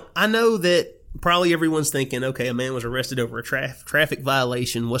right. Now, I know that probably everyone's thinking, okay, a man was arrested over a traffic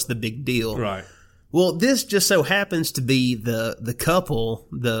violation. What's the big deal? Right. Well, this just so happens to be the couple,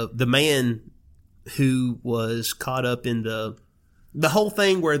 the man who was caught up in the whole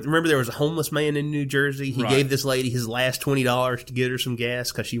thing where, remember, there was a homeless man in New Jersey. He Right. gave this lady his last $20 to get her some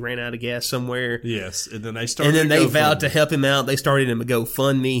gas because she ran out of gas somewhere. Yes. And then they started. And then they GoFundMe. vowed to help him out. They started him a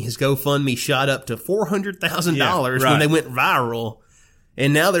GoFundMe. His GoFundMe shot up to $400,000 Yeah, right. when they went viral.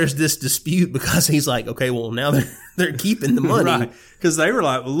 And now there's this dispute because he's like, okay, well, now they're keeping the money. Right. Because they were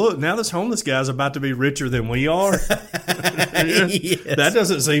like, well, look, now this homeless guy's about to be richer than we are. Yes. That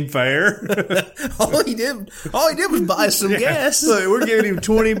doesn't seem fair. all he did was buy some gas. Look, we're giving him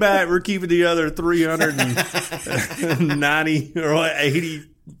 20 back. We're keeping the other 390 or 80,000.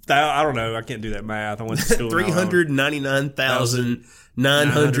 I don't know. I can't do that math. I went to school.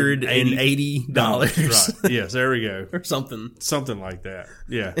 $399,980. Right. Yes, there we go. Or something. Something like that.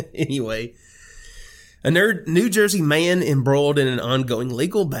 Yeah. Anyway, a New Jersey man embroiled in an ongoing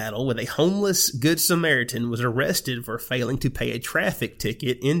legal battle with a homeless Good Samaritan was arrested for failing to pay a traffic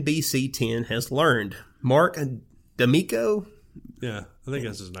ticket, NBC 10 has learned. Mark D'Amico? Yeah, I think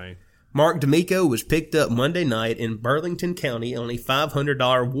that's his name. Mark D'Amico was picked up Monday night in Burlington County on a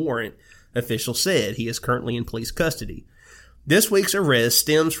 $500 warrant, officials said. He is currently in police custody. This week's arrest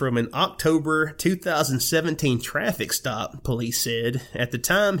stems from an October 2017 traffic stop, police said. At the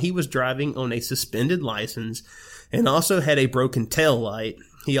time, he was driving on a suspended license and also had a broken tail light.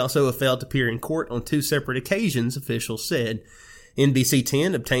 He also failed to appear in court on 2 separate occasions, officials said. NBC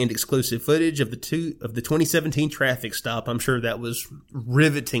 10 obtained exclusive footage of the 2017 traffic stop. I'm sure that was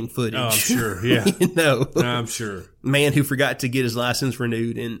riveting footage. Oh, I'm sure, yeah. You know, I'm sure. man who forgot to get his license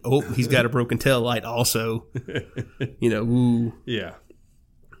renewed, and he's got a broken tail light also. You know, ooh. Yeah.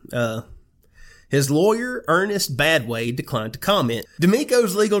 His lawyer, Ernest Badway, declined to comment.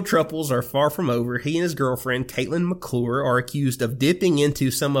 D'Amico's legal troubles are far from over. He and his girlfriend, Caitlin McClure, are accused of dipping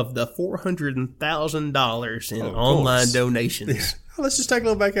into some of the $400,000 in online donations. Let's just take a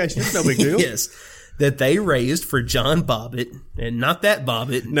little vacation. It's no big deal. Yes. That they raised for John Bobbitt, and not that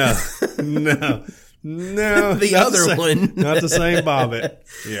Bobbitt. No. The other one. Not the same Bobbitt.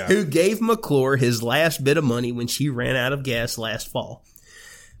 Yeah. Who gave McClure his last bit of money when she ran out of gas last fall.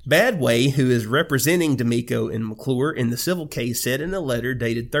 Badway, who is representing D'Amico and McClure in the civil case, said in a letter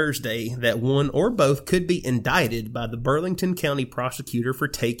dated Thursday that one or both could be indicted by the Burlington County prosecutor for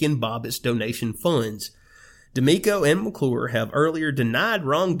taking Bobbitt's donation funds. D'Amico and McClure have earlier denied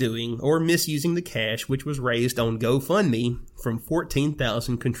wrongdoing or misusing the cash which was raised on GoFundMe from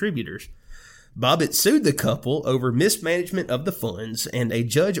 14,000 contributors. Bobbitt sued the couple over mismanagement of the funds, and a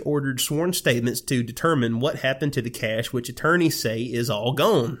judge ordered sworn statements to determine what happened to the cash, which attorneys say is all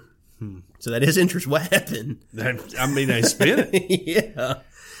gone. So that is interesting. What happened? They spent it. Yeah.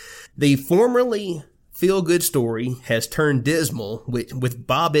 The formerly feel-good story has turned dismal, with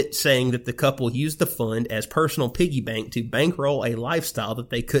Bobbitt saying that the couple used the fund as personal piggy bank to bankroll a lifestyle that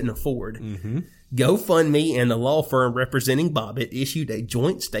they couldn't afford. Mm-hmm. GoFundMe and the law firm representing Bobbitt issued a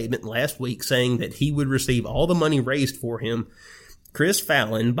joint statement last week saying that he would receive all the money raised for him. Chris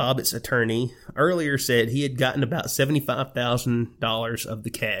Fallon, Bobbitt's attorney, earlier said he had gotten about $75,000 of the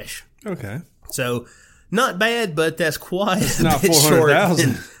cash. Okay. So, not bad, but that's quite not a bit short.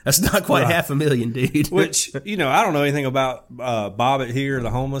 $400,000. That's not quite $500,000, dude. Which, I don't know anything about Bobbitt here, the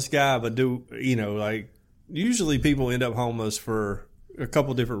homeless guy, but usually people end up homeless for a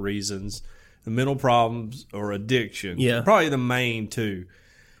couple different reasons. The mental problems or addiction. Yeah. Probably the main two.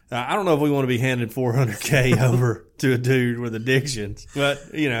 I don't know if we want to be handing $400K over to a dude with addictions, but,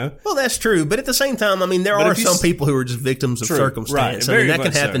 Well, that's true. But at the same time, there are some people who are just victims of circumstance. Right. That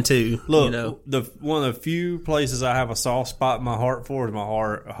can happen too. Look, one of the few places I have a soft spot in my heart for is my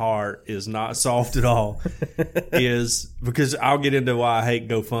heart is not soft at all. Is because I'll get into why I hate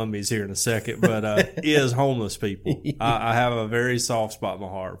GoFundMe's here in a second, but is homeless people. I have a very soft spot in my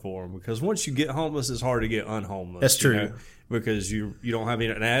heart for them because once you get homeless, it's hard to get unhomeless. That's true. Because you don't have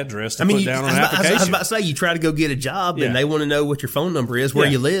an address to put down on an application. I was about to say, you try to go get a job and they want to know what your phone number is, where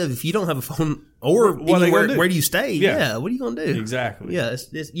you live. If you don't have a phone, or where do you stay? Yeah, what are you going to do? Exactly. Yeah,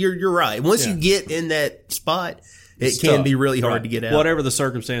 you're right. Once you get in that spot, it can be really hard to get out. Whatever the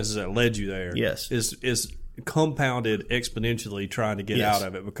circumstances that led you there, is compounded exponentially trying to get out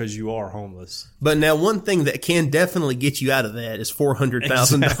of it because you are homeless. But now one thing that can definitely get you out of that is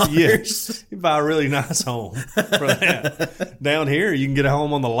 $400,000. Yes. You buy a really nice home for that. Down here, you can get a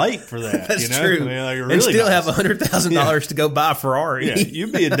home on the lake for that. That's true. Really and still have $100,000 to go buy a Ferrari. Yeah,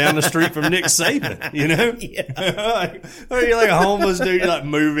 you'd be down the street from Nick Saban, Yeah. You're like a homeless dude, you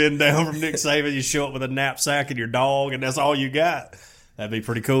move in down from Nick Saban, you show up with a knapsack and your dog, and that's all you got. That'd be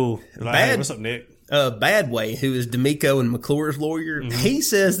pretty cool. Hey, what's up, Nick? Badway, who is D'Amico and McClure's lawyer, he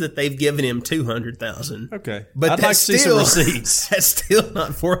says that they've given him $200,000. Okay, but I'd like to see some receipts. That's still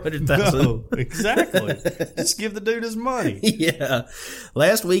not $400,000. No, exactly. Just give the dude his money. Yeah.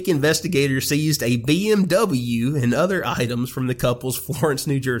 Last week, investigators seized a BMW and other items from the couple's Florence,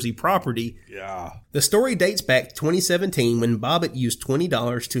 New Jersey property. Yeah. The story dates back to 2017 when Bobbitt used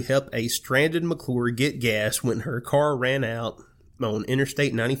 $20 to help a stranded McClure get gas when her car ran out on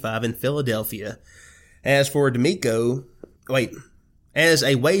Interstate 95 in Philadelphia. As for D'Amico, as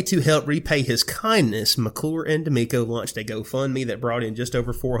a way to help repay his kindness, McClure and D'Amico launched a GoFundMe that brought in just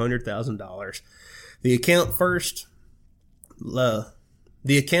over $400,000. The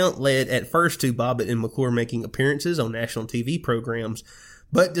account led at first to Bobbitt and McClure making appearances on national TV programs,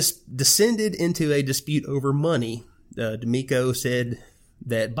 but descended into a dispute over money. D'Amico said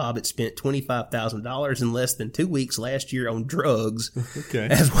that Bobbitt spent $25,000 in less than 2 weeks last year on drugs,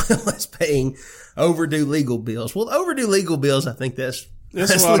 as well as paying overdue legal bills. Well, overdue legal bills, I think that's a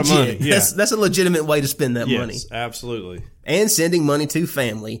lot of money. Yeah. That's a legitimate way to spend that money. Yes, absolutely. And sending money to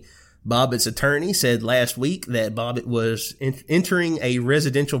family. Bobbitt's attorney said last week that Bobbitt was entering a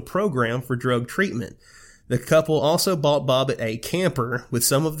residential program for drug treatment. The couple also bought Bobbitt a camper with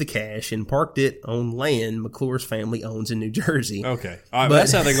some of the cash and parked it on land McClure's family owns in New Jersey. Okay. All right, but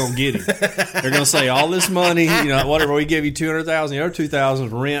that's how they're going to get him. They're going to say all this money, whatever, we give you $200,000, the other $2,000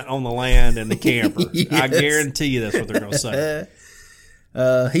 is rent on the land and the camper. Yes. I guarantee you that's what they're going to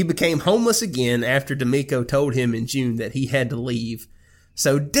say. He became homeless again after D'Amico told him in June that he had to leave.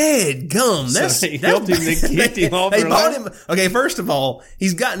 So dead gum. They helped him and kicked him off their land. Okay, first of all,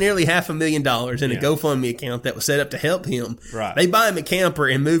 he's got nearly $500,000 in a GoFundMe account that was set up to help him. Right. They buy him a camper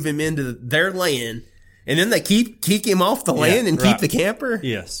and move him into their land, and then they kick him off the land and keep the camper?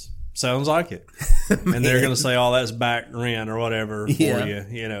 Yes. sounds like it. And they're going to say, oh, that's back rent or whatever for you,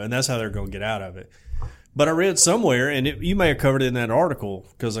 you know, and that's how they're going to get out of it. But I read somewhere, and you may have covered it in that article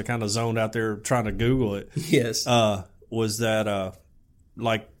because I kind of zoned out there trying to Google it. Yes. Was that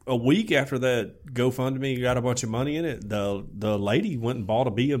like a week after that GoFundMe got a bunch of money in it, the lady went and bought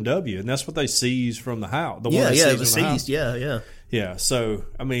a BMW, and that's what they seized from the house. It was seized. Yeah. So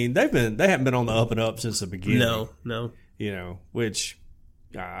I mean, they haven't been on the up and up since the beginning. No. You know, which.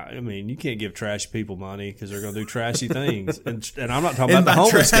 I mean, you can't give trashy people money because they're going to do trashy things. And I'm not talking about the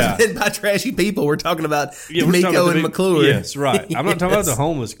homeless guy. And by trashy people, we're talking about D'Amico and McClure. Yes, right. I'm not talking about the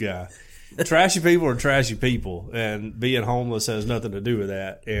homeless guy. Trashy people are trashy people, and being homeless has nothing to do with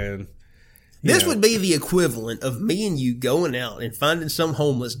that. And this would be the equivalent of me and you going out and finding some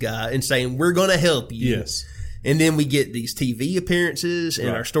homeless guy and saying, we're going to help you. Yes. And then we get these TV appearances,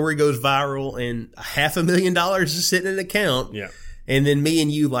 and our story goes viral, and $500,000 is sitting in an account. Yeah. And then me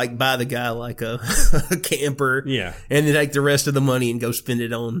and you like buy the guy like a camper. Yeah. And then take the rest of the money and go spend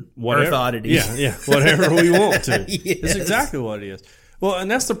it on Earth Oddity. Yeah. Whatever we want to. Yes. That's exactly what it is. Well, and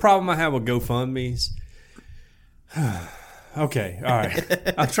that's the problem I have with GoFundMes. Okay. All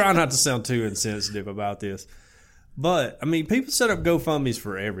right. I try not to sound too insensitive about this. But, I mean, people set up GoFundMes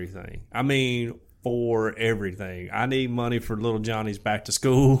for everything. I mean, for everything. I need money for little Johnny's back to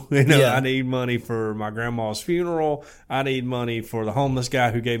school. You know, I need money for my grandma's funeral. I need money for the homeless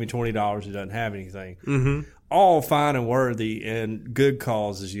guy who gave me $20 who doesn't have anything. Mm-hmm. All fine and worthy and good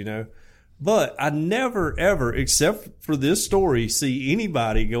causes, you know. But I never, ever, except for this story, see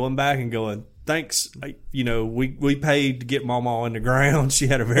anybody going back and going, thanks, you know, we paid to get Mama in the ground. She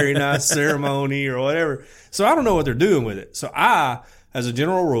had a very nice ceremony or whatever. So I don't know what they're doing with it. So I, as a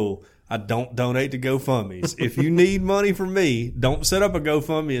general rule, I don't donate to GoFundMes. If you need money from me, don't set up a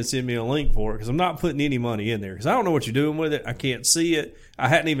GoFundMe and send me a link for it because I'm not putting any money in there because I don't know what you're doing with it. I can't see it. I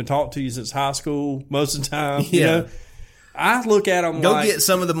hadn't even talked to you since high school most of the time. You know? I look at them Go get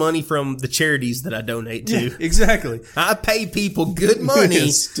some of the money from the charities that I donate to. Yeah, exactly. I pay people good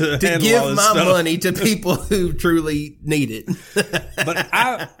money to give my money to people who truly need it. But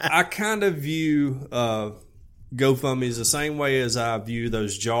I kind of view GoFundMe's the same way as I view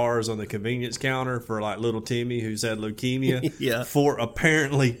those jars on the convenience counter for like little Timmy who's had leukemia for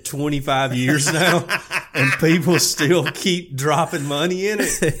apparently 25 years now. And people still keep dropping money in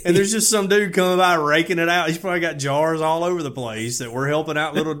it. And there's just some dude coming by raking it out. He's probably got jars all over the place that we're helping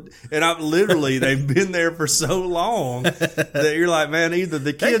out little. And they've been there for so long that you're like, man, either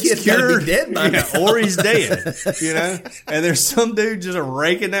the kid's cured or he's dead, you know? And there's some dude just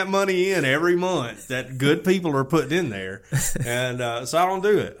raking that money in every month that good people are putting in there. And so I don't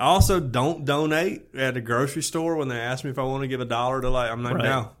do it. I also don't donate at the grocery store when they ask me if I want to give $1 to I'm like,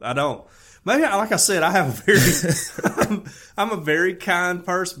 no, I don't. Maybe, like I said, I have a very, I'm a very kind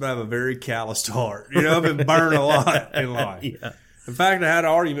person, but I have a very calloused heart. You know, I've been burned a lot in life. Yeah. In fact, I had an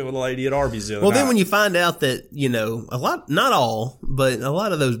argument with a lady at Arby's the other night. Then when you find out that, you know, a lot, not all, but a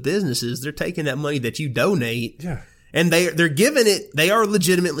lot of those businesses, they're taking that money that you donate. Yeah. And they're giving it, they are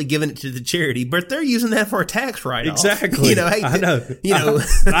legitimately giving it to the charity, but they're using that for a tax write-off. Exactly. You know, hey, I know. You know,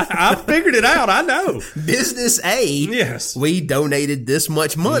 I figured it out. I know. Business A. Yes. We donated this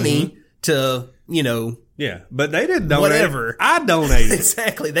much money to, you know. Yeah, but they didn't donate. Whatever. I donated.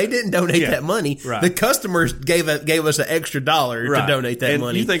 Exactly. They didn't donate that money. Right. The customers gave us an extra $1 to donate that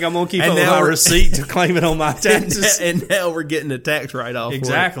money. You think I'm going to keep up with my receipt to claim it on my taxes? And now we're getting a tax write-off.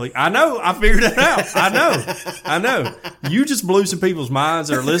 Exactly. I know. I figured it out. I know. You just blew some people's minds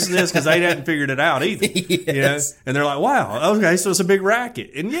that are listening to this because they hadn't figured it out either. Yes. You know? And they're like, wow, okay, so it's a big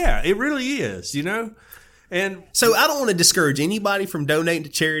racket. And yeah, it really is, you know? And so I don't want to discourage anybody from donating to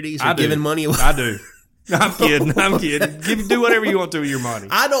charities or giving money away. I do. I'm kidding. Do whatever you want to with your money.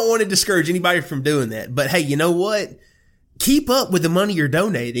 I don't want to discourage anybody from doing that. But hey, you know what? Keep up with the money you're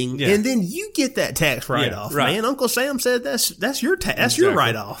donating, and then you get that tax write-off, man. Uncle Sam said that's your your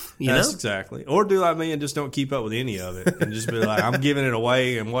write-off. You know? Exactly. Or do like me and just don't keep up with any of it and just be like, I'm giving it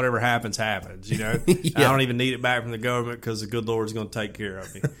away, and whatever happens, happens. You know, I don't even need it back from the government because the good Lord's going to take care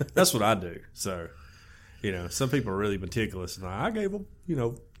of me. That's what I do. So. You know, some people are really meticulous. And I gave them,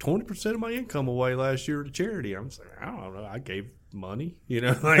 20% of my income away last year to charity. I'm saying, I don't know. I gave money. I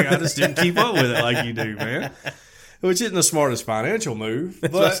just didn't keep up with it like you do, man. Which isn't the smartest financial move.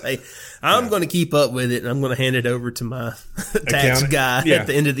 But I'm going to keep up with it, and I'm going to hand it over to my tax guy at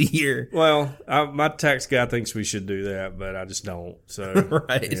the end of the year. Well, my tax guy thinks we should do that, but I just don't. So,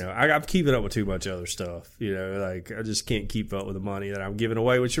 I'm keeping up with too much other stuff. I just can't keep up with the money that I'm giving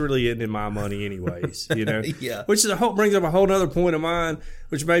away, which really isn't in my money anyways. Which brings up a whole other point of mine,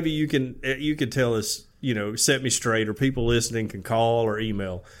 which maybe you can tell us, set me straight, or people listening can call or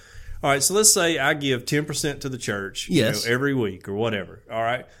email. All right, so let's say I give 10% to the church Yes. every week or whatever. All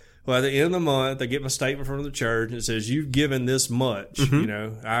right. Well, at the end of the month, I get my statement from the church, and it says, you've given this much.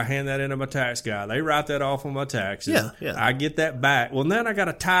 I hand that into my tax guy. They write that off on my taxes. Yeah. I get that back. Well, then I got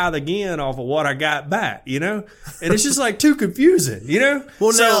to tithe again off of what I got back, And it's just like too confusing,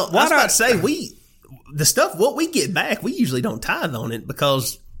 Well, So now, I was why about not to say, the stuff, what we get back, we usually don't tithe on it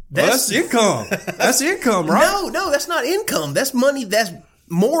because that's income. That's income, right? No, that's not income. That's money. That's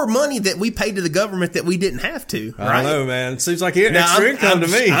more money that we paid to the government that we didn't have to. Right? I don't know, man. It seems like extra income to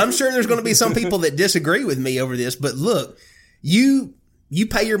me. I'm sure there's going to be some people that disagree with me over this, but look, you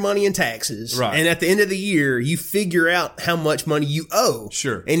pay your money in taxes, right? And at the end of the year, you figure out how much money you owe.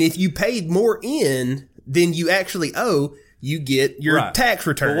 Sure. And if you paid more in than you actually owe, you get your tax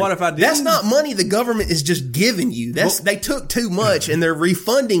return. But what if I didn't? That's not money the government is just giving you. They took too much and they're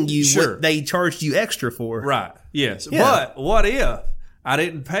refunding you what they charged you extra for. Right. Yes. Yeah. But what if I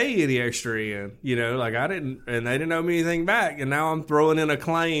didn't pay any extra in, like I didn't, and they didn't owe me anything back, and now I'm throwing in a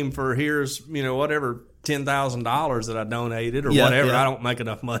claim for here's, whatever, $10,000 that I donated or whatever. Yeah. I don't make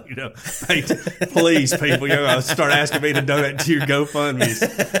enough money to pay. Please, people, start asking me to donate to your GoFundMes,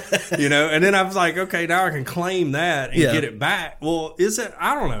 and then I was like, okay, now I can claim that and get it back. Well,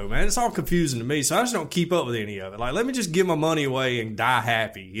 I don't know, man. It's all confusing to me, so I just don't keep up with any of it. Like, let me just give my money away and die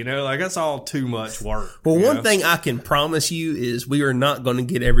happy, like that's all too much work. Well, one thing I can promise you is we are not going to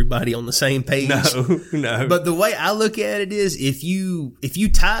get everybody on the same page. No. But the way I look at it is if you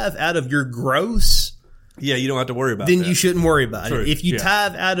tithe out of your gross, yeah, you don't have to worry about then that. you shouldn't worry about True. it. If you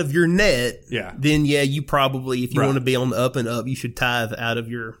tithe out of your net, Yeah. then you probably, if you want to be on the up and up, you should tithe out of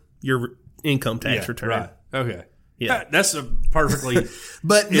your income tax return. Right. Okay. Yeah. That's a perfectly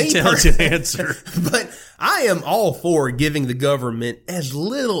But intelligent answer. But I am all for giving the government as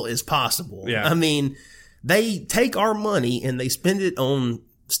little as possible. Yeah. I mean, they take our money and they spend it on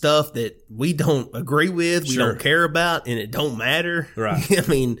stuff that we don't agree with, we don't care about, and it don't matter. Right. I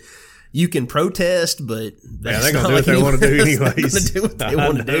mean, you can protest, but they're going to do what they want to do anyways. They're going to do what they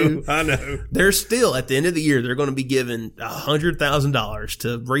want to do. I know. They're still, at the end of the year, they're going to be given $100,000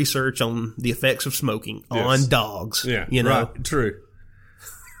 to research on the effects of smoking on dogs. Yeah. Right. True.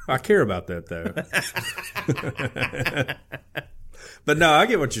 I care about that, though. But no, I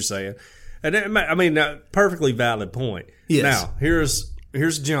get what you're saying. And I mean, perfectly valid point. Yes. Now,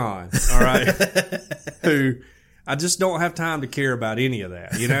 here's John, all right, who I just don't have time to care about any of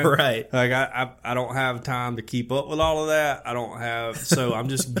that, Right. Like I don't have time to keep up with all of that. So I'm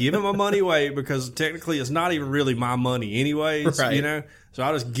just giving my money away because technically it's not even really my money anyways, Right. So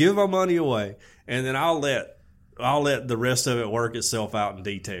I just give my money away and then I'll let the rest of it work itself out in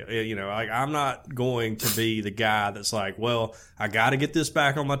detail. Like I'm not going to be the guy that's like, well, I got to get this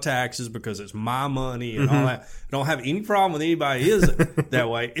back on my taxes because it's my money and all that. I don't have any problem with anybody is that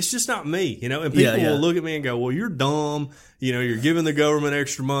way. It's just not me, and people will look at me and go, well, you're dumb. You're giving the government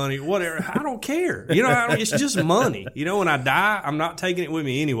extra money, whatever. I don't care. It's just money. When I die, I'm not taking it with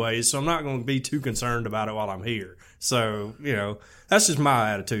me anyways, so I'm not going to be too concerned about it while I'm here. So, that's just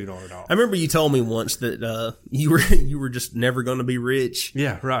my attitude on it all. I remember you told me once that you were just never going to be rich.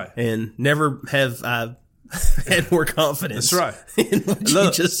 Yeah, right. And never have I had more confidence. That's right. In what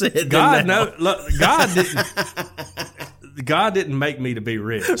you just said. God didn't make me to be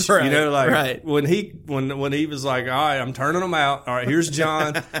rich. Right, when he was like, all right, I'm turning them out. All right, here's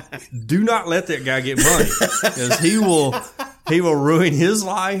John. Do not let that guy get money because he will ruin his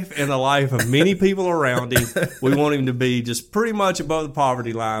life and the life of many people around him. We want him to be just pretty much above the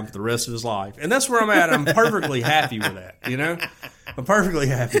poverty line for the rest of his life. And that's where I'm at. I'm perfectly happy with that, I'm perfectly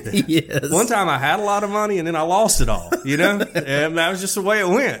happy with that. Yes. One time I had a lot of money and then I lost it all, and that was just the way it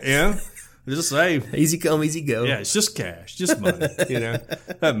went, Just say, easy come, easy go. yeah, it's just cash, just money,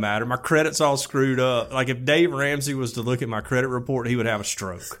 Doesn't matter. My credit's all screwed up. Like if Dave Ramsey was to look at my credit report, he would have a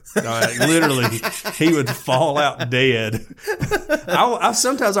stroke. Literally, he would fall out dead.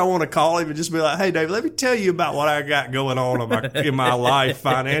 Sometimes I want to call him and just be like, hey, Dave, let me tell you about what I got going on in my life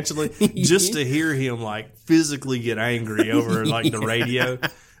financially, just to hear him like physically get angry over like the radio.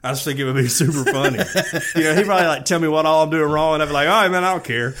 I just think it would be super funny. He'd probably like tell me what all I'm doing wrong, and I'd be like, all right, man, I don't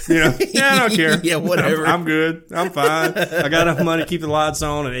care. Yeah, I don't care. Yeah, whatever. I'm good. I'm fine. I got enough money to keep the lights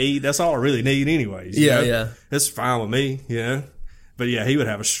on and eat. That's all I really need anyways. Yeah. It's fine with me, But But yeah, he would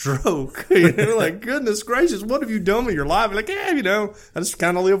have a stroke. Like, goodness gracious, what have you done with your life? Like, I just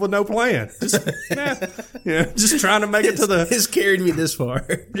kind of live with no plan. Just trying to make it to the. It's carried me this far.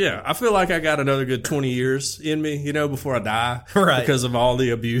 Yeah, I feel like I got another good 20 years in me, before I die. Right. Because of all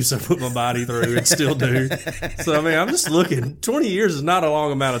the abuse I put my body through and still do. So, I mean, I'm just looking. 20 years is not a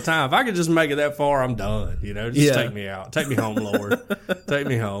long amount of time. If I could just make it that far, I'm done. Just take me out. Take me home, Lord. Take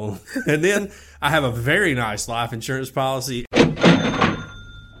me home. And then I have a very nice life insurance policy.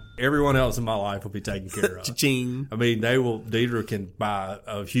 Everyone else in my life will be taken care of. Cha-ching. I mean, Deidre can buy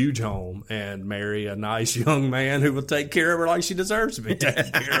a huge home and marry a nice young man who will take care of her like she deserves to be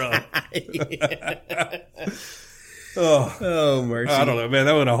taken care of. Oh, mercy. I don't know, man.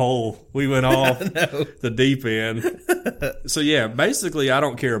 That went a hole. We went off the deep end. So, yeah, basically, I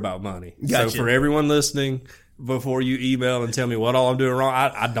don't care about money. Gotcha. So, for everyone listening, before you email and tell me what all I'm doing wrong,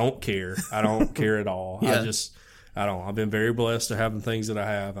 I don't care. I don't care at all. Yeah. I don't. I've been very blessed to have the things that I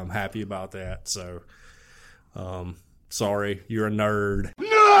have. I'm happy about that. So, sorry, you're a nerd.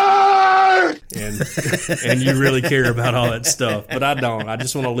 And you really care about all that stuff, but I don't. I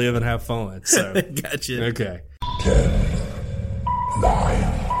just want to live and have fun. So, gotcha. Okay. 10, 9,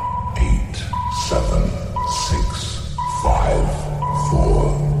 8, 7, 6, 5,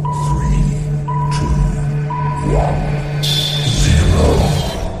 4, 3, 2, 1, 0.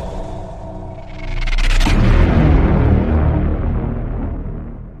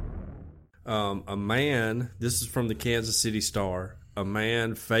 A man, this is from the Kansas City Star, a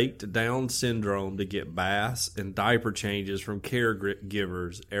man faked Down syndrome to get baths and diaper changes from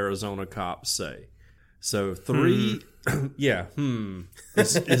caregivers, Arizona cops say. So it's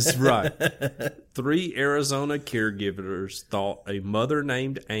right. 3 Arizona caregivers thought a mother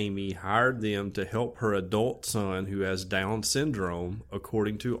named Amy hired them to help her adult son who has Down syndrome,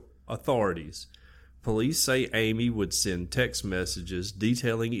 according to authorities. Police say Amy would send text messages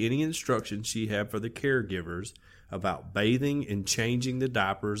detailing any instructions she had for the caregivers about bathing and changing the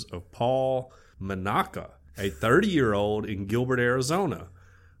diapers of Paul Manaka, a 30-year-old in Gilbert, Arizona.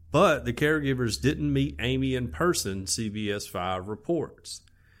 But the caregivers didn't meet Amy in person, CBS 5 reports.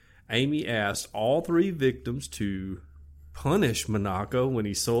 Amy asked all 3 victims to punish Manaka when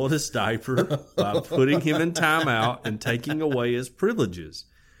he soiled his diaper by putting him in timeout and taking away his privileges.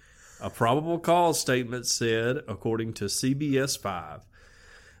 A probable cause statement said, according to CBS 5,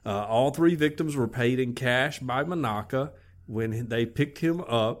 all 3 victims were paid in cash by Manaka when they picked him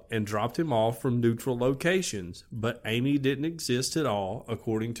up and dropped him off from neutral locations, but Amy didn't exist at all,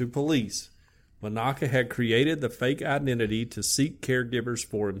 according to police. Manaka had created the fake identity to seek caregivers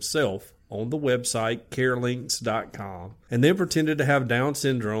for himself on the website carelinks.com and then pretended to have Down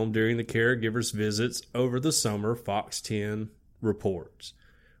syndrome during the caregivers' visits over the summer, Fox 10 reports.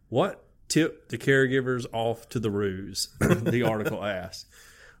 What tipped the caregivers off to the ruse? The article asked.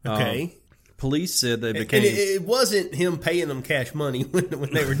 Okay. Police said they became... And it wasn't him paying them cash money when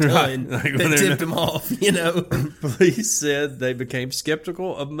they were done Right. that tipped him off, Police said they became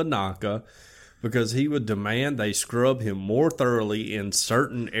skeptical of Manaka because he would demand they scrub him more thoroughly in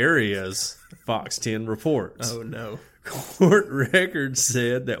certain areas, Fox 10 reports. Oh, no. Court records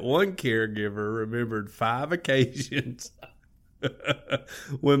said that one caregiver remembered 5 occasions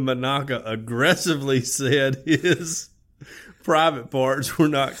when Manaka aggressively said his private parts were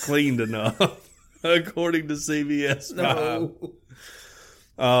not cleaned enough, according to CBS 5.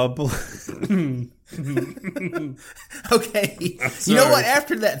 Okay. You know what?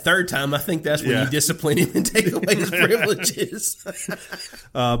 After that 3rd time, I think that's when you discipline him and take away his privileges.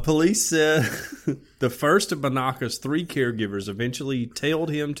 Police said the first of Manaka's 3 caregivers eventually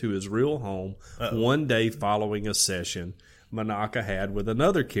tailed him to his real home one day following a session Manaka had with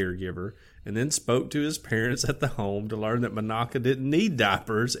another caregiver, and then spoke to his parents at the home to learn that Manaka didn't need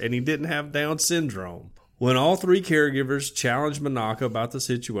diapers and he didn't have Down syndrome. When all 3 caregivers challenged Manaka about the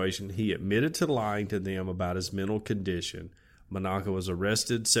situation, he admitted to lying to them about his mental condition. Manaka was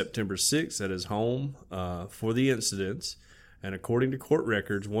arrested September 6th at his home for the incidents, and according to court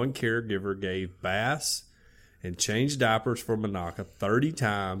records, one caregiver gave baths and changed diapers for Manaka 30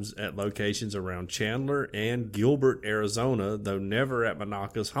 times at locations around Chandler and Gilbert, Arizona, though never at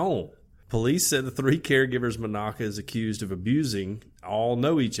Manaka's home. Police said the 3 caregivers Manaka is accused of abusing all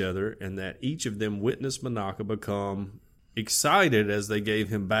know each other, and that each of them witnessed Manaka become excited as they gave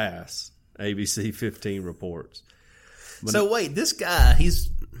him baths, ABC 15 reports. So wait, this guy,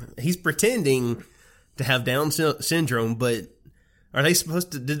 he's pretending to have Down syndrome, but are they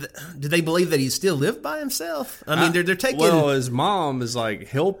supposed to? Did they believe that he still lived by himself? I mean, they're taking. Well, his mom is like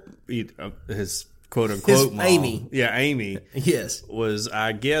his quote unquote mom. Amy. Yeah, Amy. Yes. Was,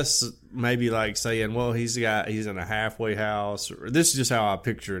 I guess, maybe like saying, well, he's in a halfway house. Or, this is just how I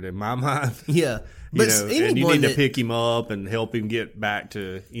picture it in my mind. Yeah. You But know, and you anyone need to pick him up and help him get back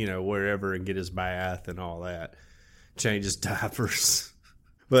to, wherever and get his bath and all that. Change his diapers.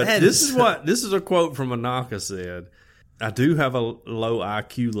 But this is a quote from Anaka said, I do have a low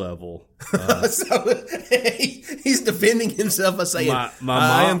IQ level. So he's defending himself by saying,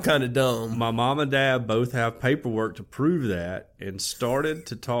 I am kind of dumb. My mom and dad both have paperwork to prove that, and started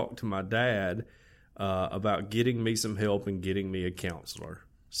to talk to my dad about getting me some help and getting me a counselor.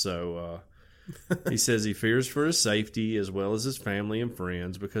 So he says he fears for his safety as well as his family and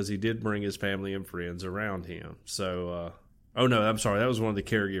friends, because he did bring his family and friends around him. So, oh no, I'm sorry. That was one of the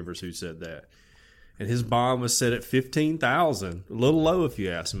caregivers who said that. And his bond was set at $15,000, a little low if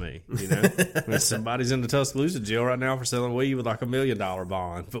you ask me. Somebody's in the Tuscaloosa jail right now for selling weed with like $1 million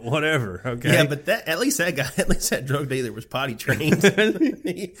bond, but whatever. Okay. Yeah, but at least that drug dealer was potty trained.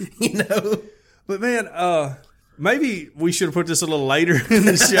 But man, maybe we should have put this a little later in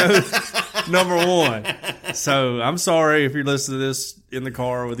the show. Number one. So I'm sorry if you're listening to this in the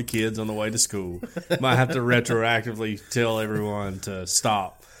car with the kids on the way to school. Might have to retroactively tell everyone to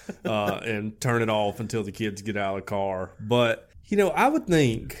stop. And turn it off until the kids get out of the car. But, I would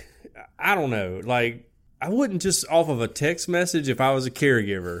think, I don't know, like, I wouldn't just off of a text message if I was a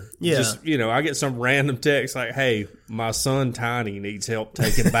caregiver. Yeah. Just, I get some random text like, hey, my son Tiny needs help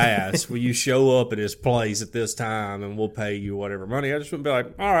taking baths. Will you show up at his place at this time and we'll pay you whatever money? I just wouldn't be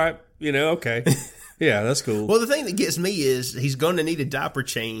like, all right, okay. Yeah, that's cool. Well, the thing that gets me is he's going to need a diaper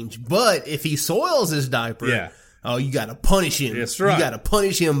change. But if he soils his diaper... Yeah. Oh, you got to punish him. That's right. You got to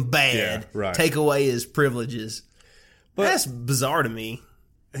punish him bad. Yeah, right. Take away his privileges. But that's bizarre to me.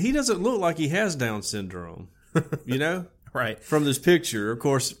 He doesn't look like he has Down syndrome, Right. From this picture, of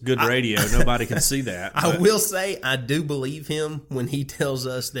course, good radio. Nobody can see that. I will say I do believe him when he tells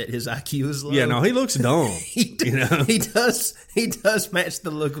us that his IQ is low. Yeah, no, he looks dumb. He does match the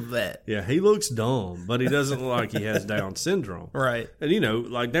look of that. Yeah, he looks dumb, but he doesn't look like he has Down syndrome. Right.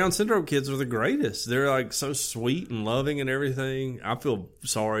 And, like Down syndrome kids are the greatest. They're, like, so sweet and loving and everything. I feel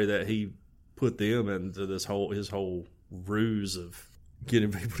sorry that he put them into his whole ruse of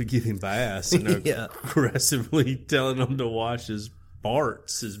getting people to give him baths and aggressively telling them to wash his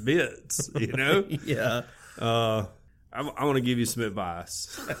parts, his bits, Yeah. I want to give you some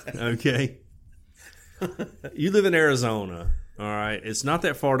advice, okay? You live in Arizona, all right? It's not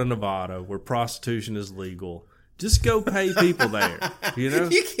that far to Nevada where prostitution is legal. Just go pay people there,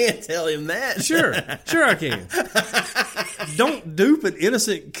 You can't tell him that. Sure I can. Don't dupe an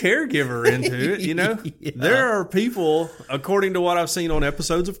innocent caregiver into it, Yeah. There are people, according to what I've seen on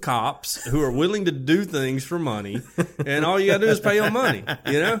episodes of Cops, who are willing to do things for money, and all you gotta do is pay them money,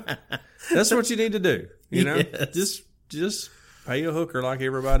 That's what you need to do, Yes. Just pay a hooker like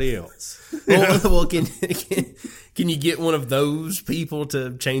everybody else. Well, can you get one of those people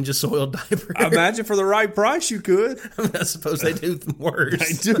to change a soiled diaper? I imagine for the right price you could. I suppose they do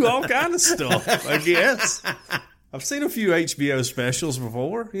worse. They do all kind of stuff, I guess. I've seen a few HBO specials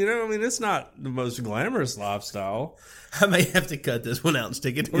before. It's not the most glamorous lifestyle. I may have to cut this one out and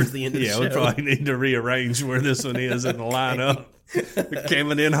stick it towards the end of the show. Yeah, we probably need to rearrange where this one is in the lineup. We're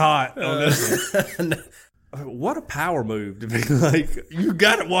coming in hot on this one. What a power move to be like, you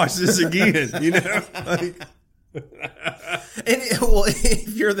got to watch this again, Like, if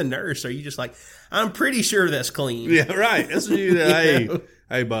you're the nurse, are you just like, I'm pretty sure that's clean? Yeah, right. That's what you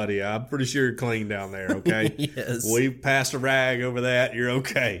hey, buddy, I'm pretty sure you're clean down there, okay? Yes. We passed a rag over that. You're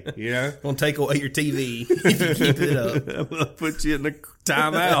okay, Gonna take away your TV if you keep it up. I'm gonna put you in the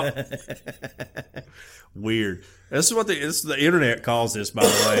timeout. Weird. This is what the internet calls this, by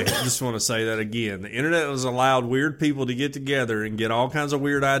the way. I just want to say that again. The internet has allowed weird people to get together and get all kinds of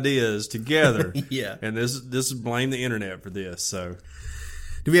weird ideas together. Yeah. And this is blame the internet for this. So,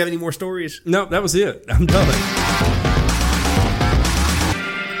 do we have any more stories? No, that was it. I'm done.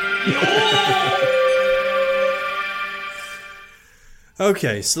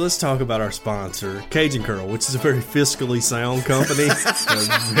 Okay, so let's talk about our sponsor, Cajun Curl, which is a very fiscally sound company.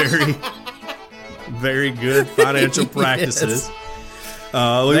 Very, very good financial practices.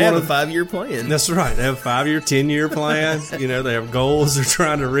 They have a 5-year plan. That's right. They have a 5-year, 10-year plan. They have goals they're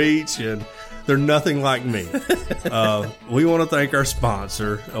trying to reach, and they're nothing like me. We want to thank our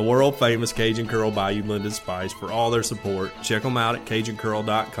sponsor, a world-famous Cajun Curl Bayou Blended Spice, for all their support. Check them out at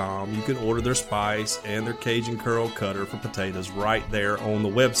CajunCurl.com. You can order their spice and their Cajun Curl cutter for potatoes right there on the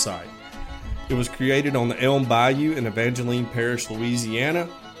website. It was created on the Elm Bayou in Evangeline Parish, Louisiana,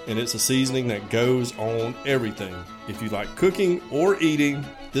 and it's a seasoning that goes on everything. If you like cooking or eating,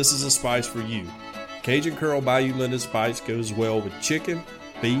 this is a spice for you. Cajun Curl Bayou Blended Spice goes well with chicken,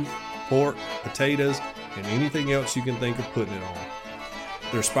 beef, pork, potatoes, and anything else you can think of putting it on.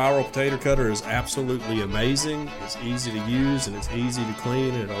 Their spiral potato cutter is absolutely amazing. It's easy to use and it's easy to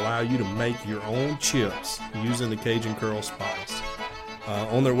clean, and it'll allow you to make your own chips using the Cajun Curl Spice.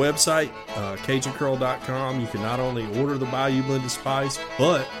 On their website, CajunCurl.com, you can not only order the Bayou Blended Spice,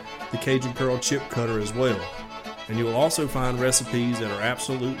 but the Cajun Curl chip cutter as well. And you will also find recipes that are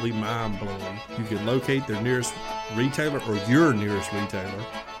absolutely mind-blowing. You can locate their nearest retailer or your nearest retailer,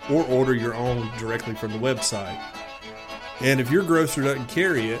 or order your own directly from the website. And if your grocer doesn't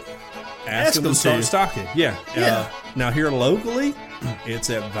carry it, ask them to start stocking. Yeah. Now here locally, it's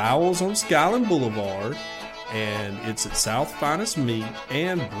at Vowels on Skyland Boulevard, and it's at South Finest Meat.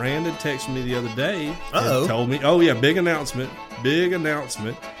 And Brandon texted me the other day and told me, big announcement,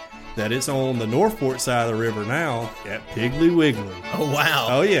 that it's on the Northport side of the river now at Piggly Wiggly. Oh, wow.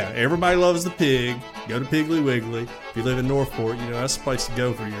 Oh, yeah. Everybody loves the pig. Go to Piggly Wiggly. If you live in Northport, that's the place to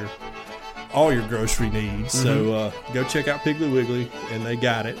go for all your grocery needs. So go check out Piggly Wiggly, and they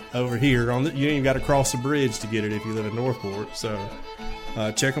got it over here. You ain't even got to cross the bridge to get it if you live in Northport. So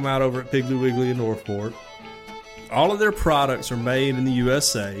check them out over at Piggly Wiggly in Northport. All of their products are made in the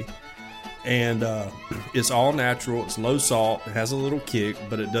USA, and it's all natural. It's low salt. It has a little kick,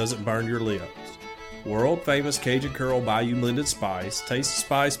 but it doesn't burn your lips. World famous Cajun Curl Bayou Blended Spice. Taste the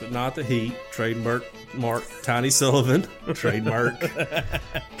spice, but not the heat. Trademark Tiny Sullivan. Trademark.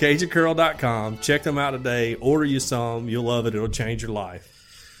 CajunCurl.com. Check them out today. Order you some. You'll love it. It'll change your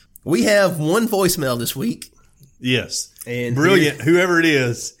life. We have one voicemail this week. Yes. And brilliant. Whoever it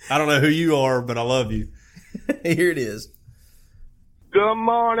is. I don't know who you are, but I love you. Here it is. Good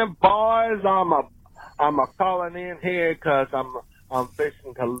morning, boys. I'm a calling in here because I'm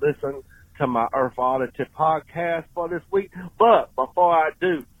fixing to listen to my Earth Oddity podcast for this week. But before I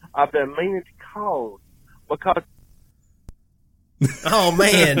do, I've been meaning to call because. Oh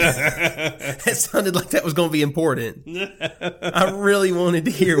man, that sounded like that was going to be important. I really wanted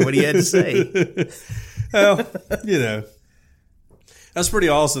to hear what he had to say. Well, that's pretty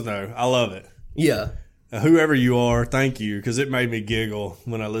awesome, though. I love it. Yeah. Whoever you are, thank you, because it made me giggle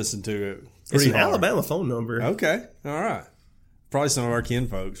when I listened to it. It's an Alabama phone number. Okay. All right. Probably some of our kin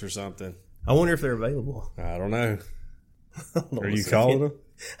folks or something. I wonder if they're available. I don't know. Are you calling them?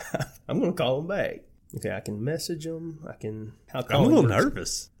 I'm going to call them back. Okay, I can message them. I'm a little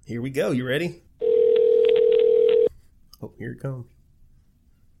nervous. Here we go. You ready? Oh, here it comes.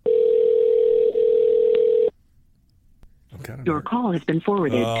 Your call has been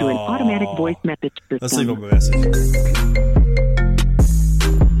forwarded to an automatic voice message system. Let's leave him a message.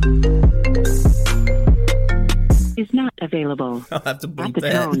 Is not available. I'll have to bleep At the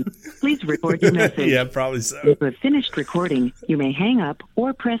that. tone, please record your message. Yeah, probably so. If you have finished recording, you may hang up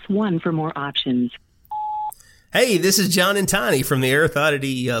or press 1 for more options. Hey, this is John and Tiny from the Earth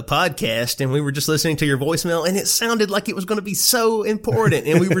Oddity podcast, and we were just listening to your voicemail, and it sounded like it was going to be so important,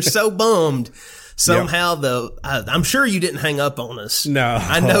 and we were so bummed. Somehow, I'm sure you didn't hang up on us. No.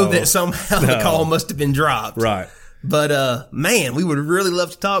 I know that somehow the call must have been dropped. Right. But, man, we would really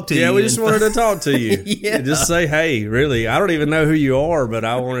love to talk to you. Yeah, we just wanted to talk to you. Yeah. Just say, hey, really, I don't even know who you are, but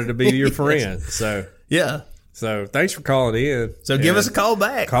I wanted to be your friend. So, yeah. So, thanks for calling in. So, give us a call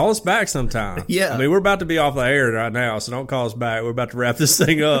back. Call us back sometime. Yeah. I mean, we're about to be off the air right now, so don't call us back. We're about to wrap this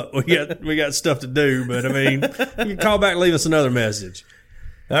thing up. We got stuff to do, but, I mean, you can call back and leave us another message.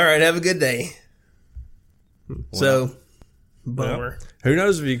 All right, have a good day. So, bummer. Well, who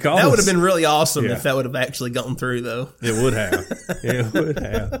knows if you call us? That would have been really awesome if that would have actually gone through, though. It would have. It would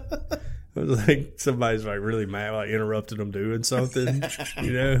have. It was like somebody's like really mad, like interrupted them doing something,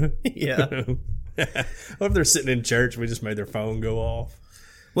 Yeah. What if they're sitting in church and we just made their phone go off?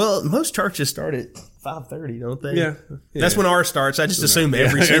 Well, most churches start at 5:30, don't they? Yeah. That's when ours starts. I just assume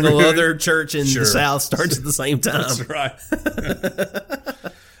every single other church in the South starts at the same time. That's right.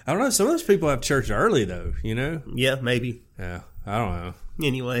 I don't know. Some of those people have church early, though, Yeah, maybe. Yeah, I don't know.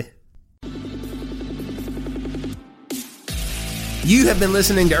 Anyway. You have been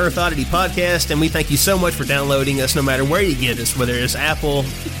listening to Earth Oddity Podcast, and we thank you so much for downloading us no matter where you get us, whether it's Apple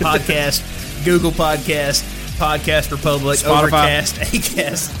Podcast, Google Podcast, Podcast Republic, Spotify. Overcast,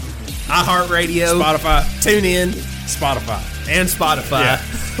 Acast, iHeartRadio, Spotify. TuneIn, Spotify. and Spotify. Yeah.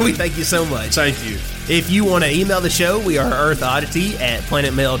 We thank you so much. Thank you. If you want to email the show, we are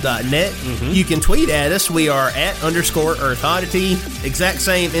earthoddity@planetmail.net. Mm-hmm. You can tweet at us. We are @_earthoddity. Exact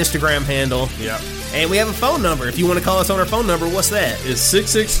same Instagram handle. Yeah. And we have a phone number. If you want to call us on our phone number, what's that? It's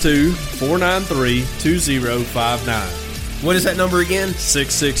 662-493-2059. What is that number again?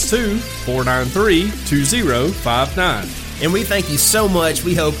 662-493-2059. And we thank you so much.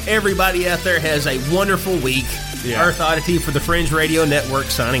 We hope everybody out there has a wonderful week. Yeah. Earth Oddity for the Fringe Radio Network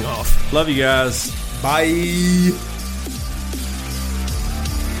signing off. Love you guys. Bye.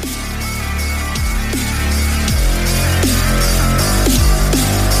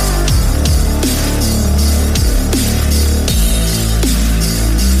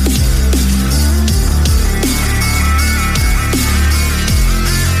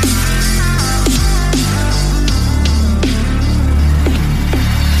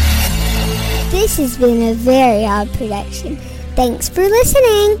 This has been a very odd production. Thanks for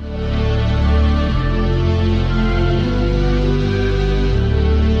listening.